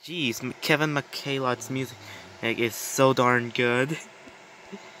 Jeez, Kevin McKaylott's music is so darn good.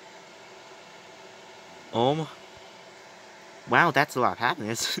 Oh, wow, that's a lot of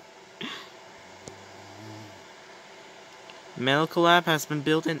happiness. Medical lab has been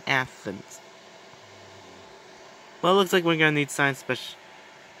built in Athens. Well, looks like we're gonna need science special.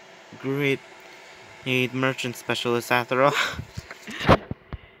 Great, need merchant specialists after all.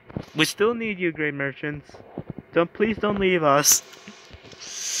 We still need you, great merchants. Please don't leave us.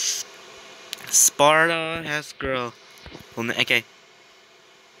 Sparta has grown. Okay.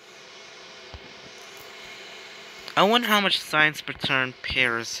 I wonder how much science per turn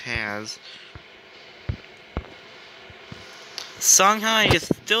Paris has. Shanghai is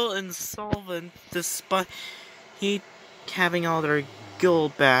still insolvent despite having all their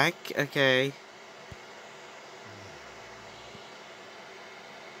gold back. Okay.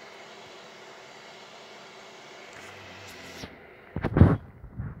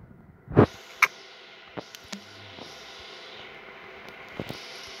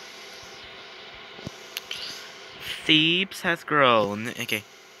 Thebes has grown. Okay.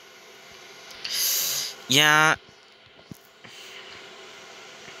 Yeah.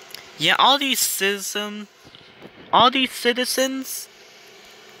 Yeah, all these citizens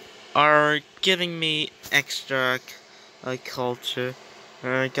are giving me extra culture.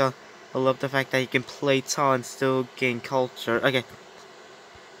 I love the fact that you can play tall and still gain culture. Okay.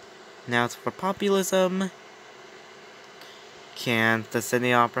 Now it's for populism. Can the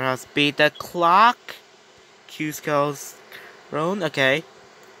Sydney Opera House beat the clock? Cusco's grown. Okay.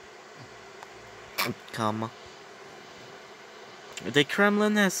 Come on. The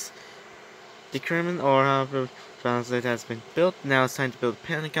Kremlin or however translate has been built. Now it's time to build a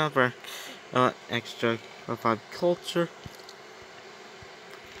Pentagon for extra of culture.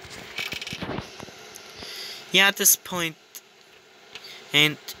 Yeah, at this point,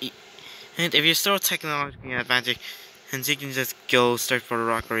 and if you're still technologically advanced, and you can just go straight for the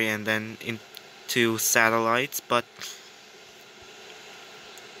rockery and then into satellites, but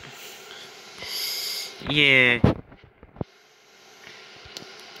yeah.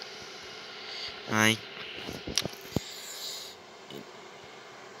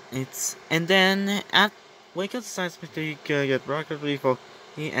 And then at wake up the science ministry, you can get rocket vehicle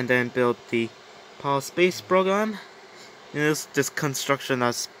and then build the Apollo space program. This construction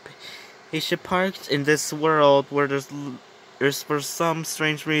of spaceship parks in this world where there's for some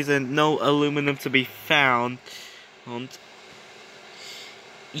strange reason no aluminum to be found. And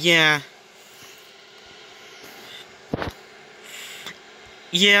yeah.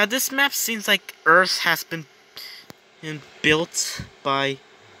 Yeah, this map seems like Earth has been built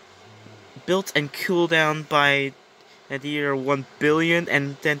and cooled down by at the year 1 billion,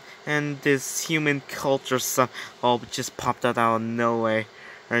 and this human culture somehow just popped out of nowhere.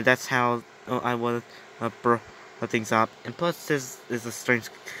 Or that's how I want to bro things up. And plus, this is a strange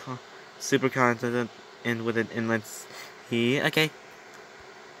supercontinent and with an inland sea. Okay.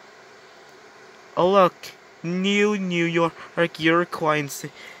 Oh look, New York, Iroquois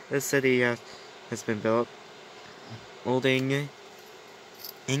the city has been built, holding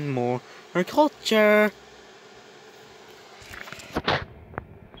in more our culture.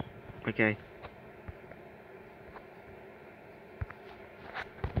 Okay.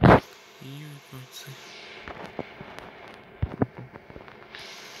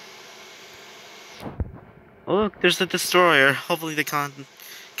 Oh look, there's a destroyer. Hopefully the comments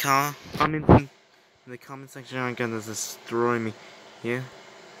in the comment section aren't gonna destroy me. Yeah.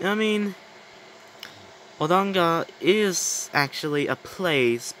 I mean, Odonga is actually a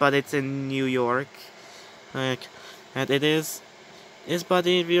place, but it's in New York. Like, and it is but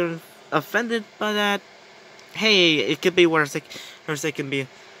if you're offended by that, hey, it could be worse. It can be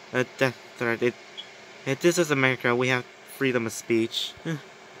a death threat. This is America. We have freedom of speech.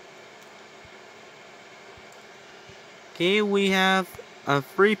 Okay, we have a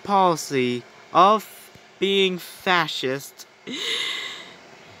free policy of being fascist.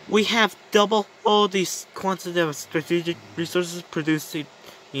 We have double all these quantity of strategic resources produced in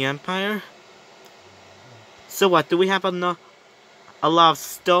the empire. So what? Do we have a lot of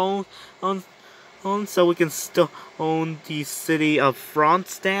stone on so we can still own the city of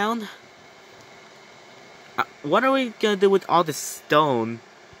France down? What are we gonna do with all this stone?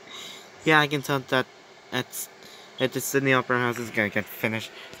 Yeah, I can tell that at the Sydney Opera House is gonna get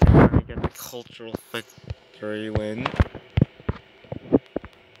finished. We're gonna get the cultural victory win.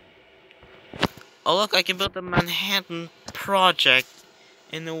 Oh look, I can build the Manhattan Project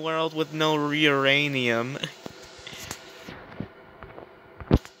in a world with no uranium.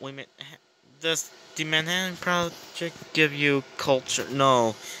 Wait a minute, does the Manhattan Project give you culture? No,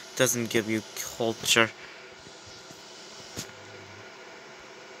 it doesn't give you culture.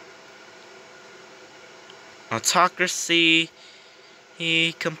 Autocracy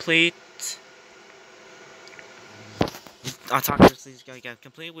complete. Autocracy is gonna get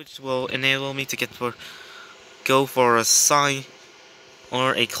complete, which will enable me to go for a sign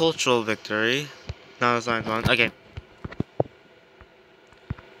or a cultural victory. Not a science one. Okay.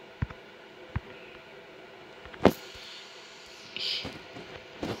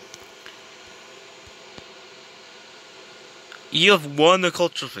 You have won the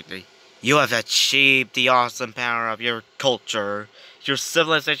cultural victory. You have achieved the awesome power of your culture, your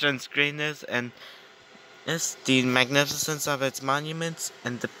civilization's greatness, and the magnificence of its monuments,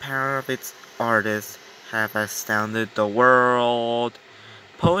 and the power of its artists have astounded the world.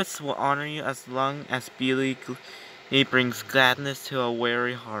 Poets will honor you as long as beauty brings gladness to a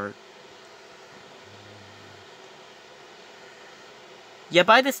weary heart. Yeah,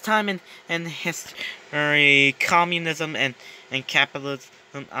 by this time in history, communism and capitalism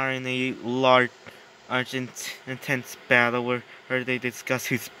are in a large intense battle where they discuss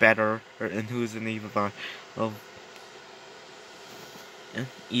who's better and who's an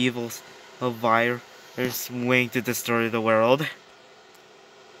evils of virus waiting to destroy the world.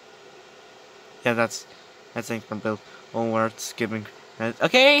 Yeah, that's it from Bill Onwards giving.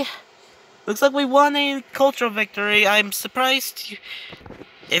 Okay, looks like we won a cultural victory. I'm surprised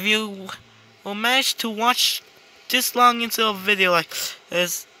if you will manage to watch this long into a video like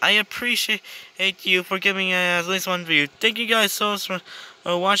this. I appreciate you for giving at least one view. Thank you guys so much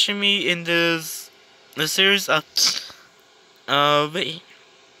for watching me in this series of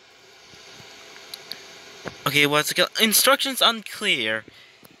okay, what's it called? Instructions unclear.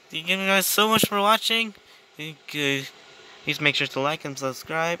 Thank you guys so much for watching. Please make sure to like and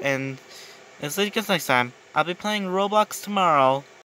subscribe, and see you guys next time. I'll be playing Roblox tomorrow.